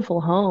beautiful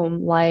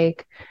home,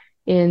 like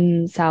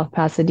in South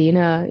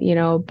Pasadena,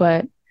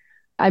 but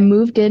I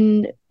moved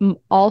in,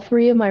 all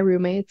three of my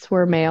roommates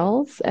were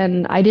males,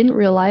 and I didn't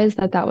realize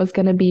that that was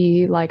going to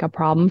be like a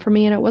problem for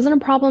me. And it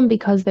wasn't a problem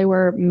because they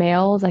were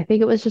males. I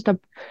think it was just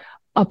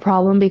a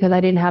problem because I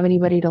didn't have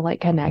anybody to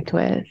like connect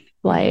with.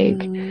 Like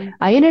Mm,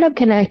 I ended up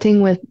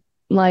connecting with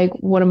like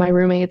one of my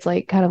roommates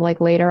like kind of like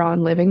later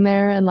on living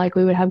there, and like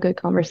we would have good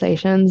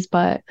conversations,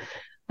 but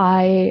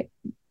I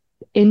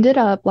ended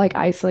up like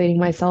isolating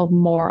myself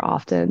more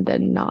often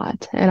than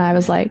not. And I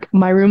was yeah. like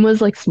my room was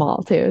like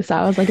small too. So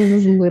I was like in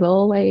this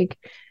little like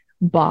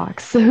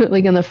box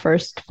like in the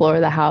first floor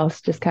of the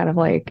house, just kind of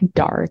like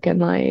dark and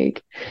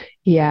like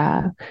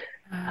yeah.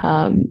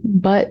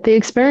 But the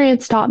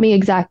experience taught me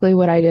exactly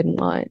what I didn't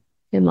want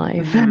in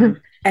life. Mm-hmm.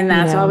 And You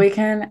that's all know, we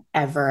can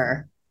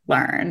ever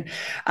learn.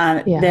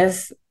 yeah.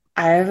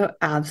 I've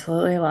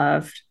absolutely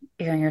loved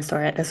hearing your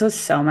story. This was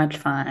so much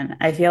fun.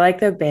 I feel like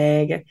the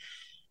big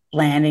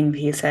landing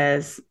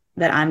pieces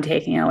that I'm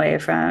taking away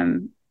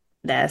from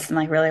this and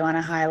like really want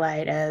to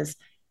highlight is,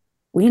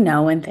 we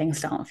know when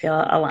things don't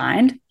feel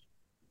aligned,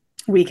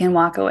 we can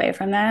walk away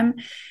from them.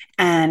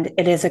 And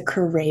it is a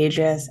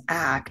courageous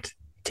act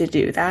to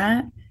do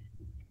that.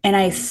 And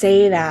I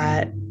say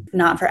that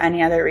not for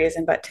any other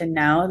reason, but to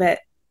know that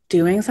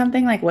doing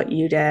something like what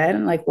you did,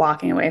 and like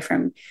walking away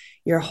from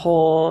your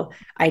whole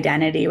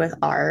identity with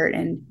art,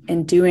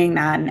 and doing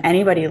that, and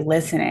anybody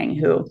listening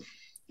who,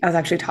 I was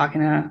actually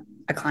talking to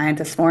a client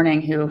this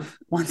morning who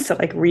wants to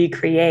like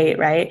recreate,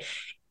 right?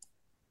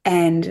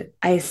 And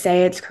I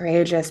say it's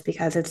courageous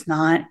because it's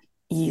not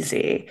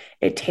easy.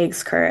 It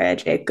takes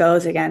courage. It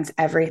goes against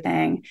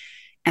everything.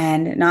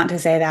 And not to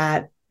say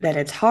that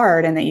it's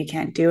hard and that you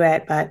can't do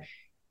it, but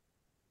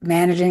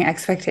managing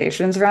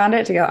expectations around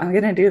it, to go, I'm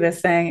going to do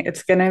this thing.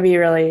 It's going to be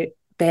really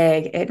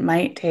big. It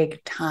might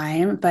take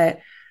time, but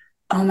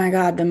oh my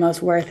God, the most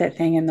worth it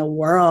thing in the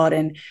world.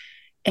 And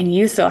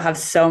you still have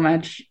so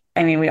much.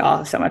 I mean, we all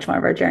have so much more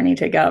of our journey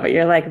to go, but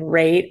you're like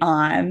right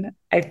on.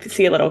 I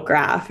see a little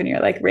graph and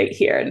you're like right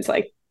here. And it's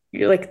like,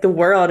 you're like, the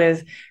world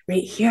is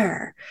right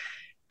here.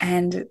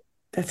 And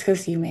that's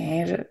because you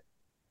made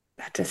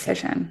that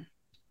decision.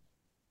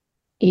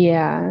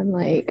 Yeah,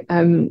 like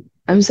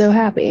I'm so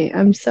happy.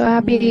 I'm so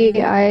happy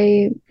Mm,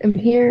 I am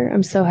here.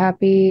 I'm so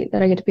happy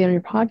that I get to be on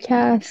your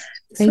podcast.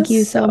 this Thank was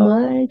you so so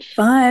much.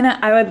 fun.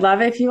 I would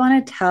love if you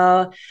want to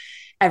tell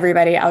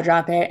everybody, I'll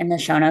drop it in the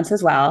show notes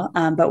as well,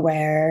 but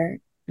where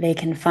they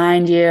can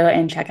find you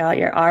and check out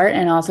your art,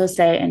 and also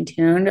stay in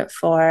tuned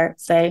for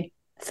say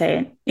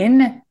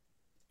in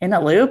the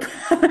loop,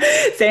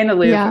 stay in the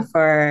loop Yeah.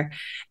 for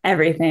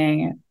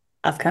everything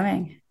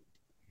upcoming.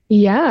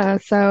 Yeah,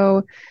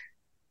 so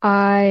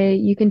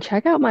you can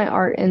check out my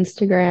art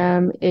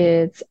Instagram.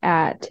 It's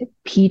at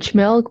Peach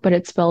Milk, but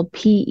it's spelled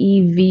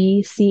Pevchmilk.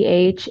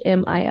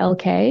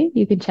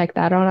 You can check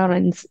that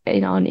on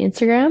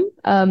Instagram.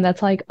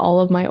 That's like all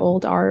of my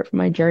old art from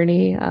my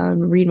journey.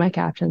 Read my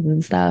captions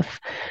and stuff.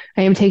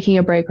 I am taking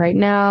a break right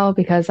now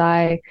because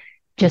I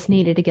just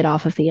needed to get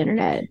off of the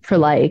internet for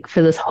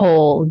this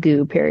whole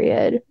goo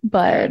period. Fair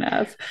But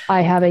enough.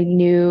 I have a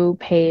new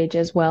page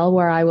as well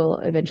where I will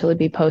eventually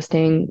be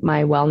posting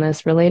my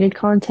wellness related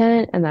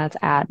content, and that's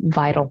at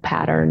Vital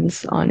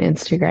Patterns on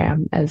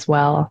Instagram as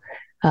well.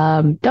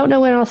 Don't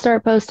know when I'll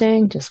start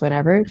posting, just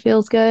whenever it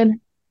feels good.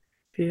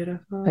 But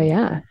Beautiful.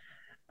 yeah,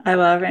 I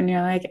love, and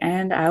you're like,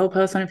 and I will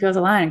post when it feels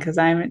aligned because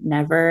I'm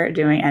never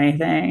doing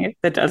anything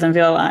that doesn't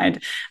feel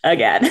aligned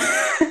again.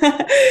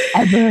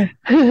 ever,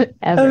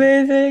 ever.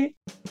 Amazing.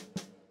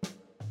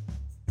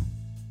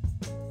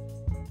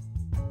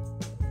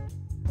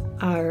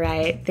 All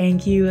right.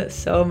 Thank you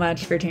so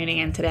much for tuning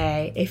in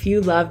today. If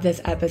you love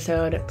this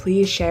episode,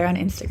 please share on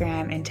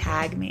Instagram and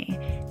tag me.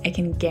 I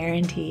can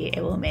guarantee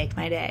it will make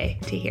my day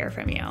to hear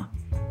from you.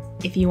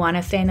 If you want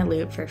to stay in the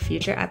loop for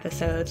future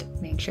episodes,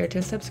 make sure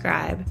to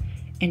subscribe.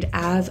 And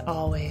as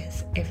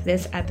always, if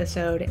this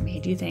episode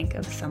made you think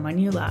of someone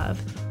you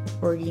love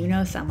or you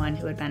know someone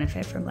who would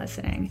benefit from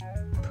listening,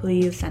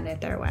 please send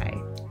it their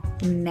way.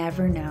 You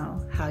never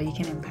know how you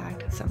can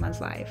impact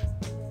someone's life.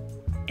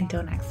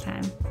 Until next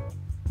time.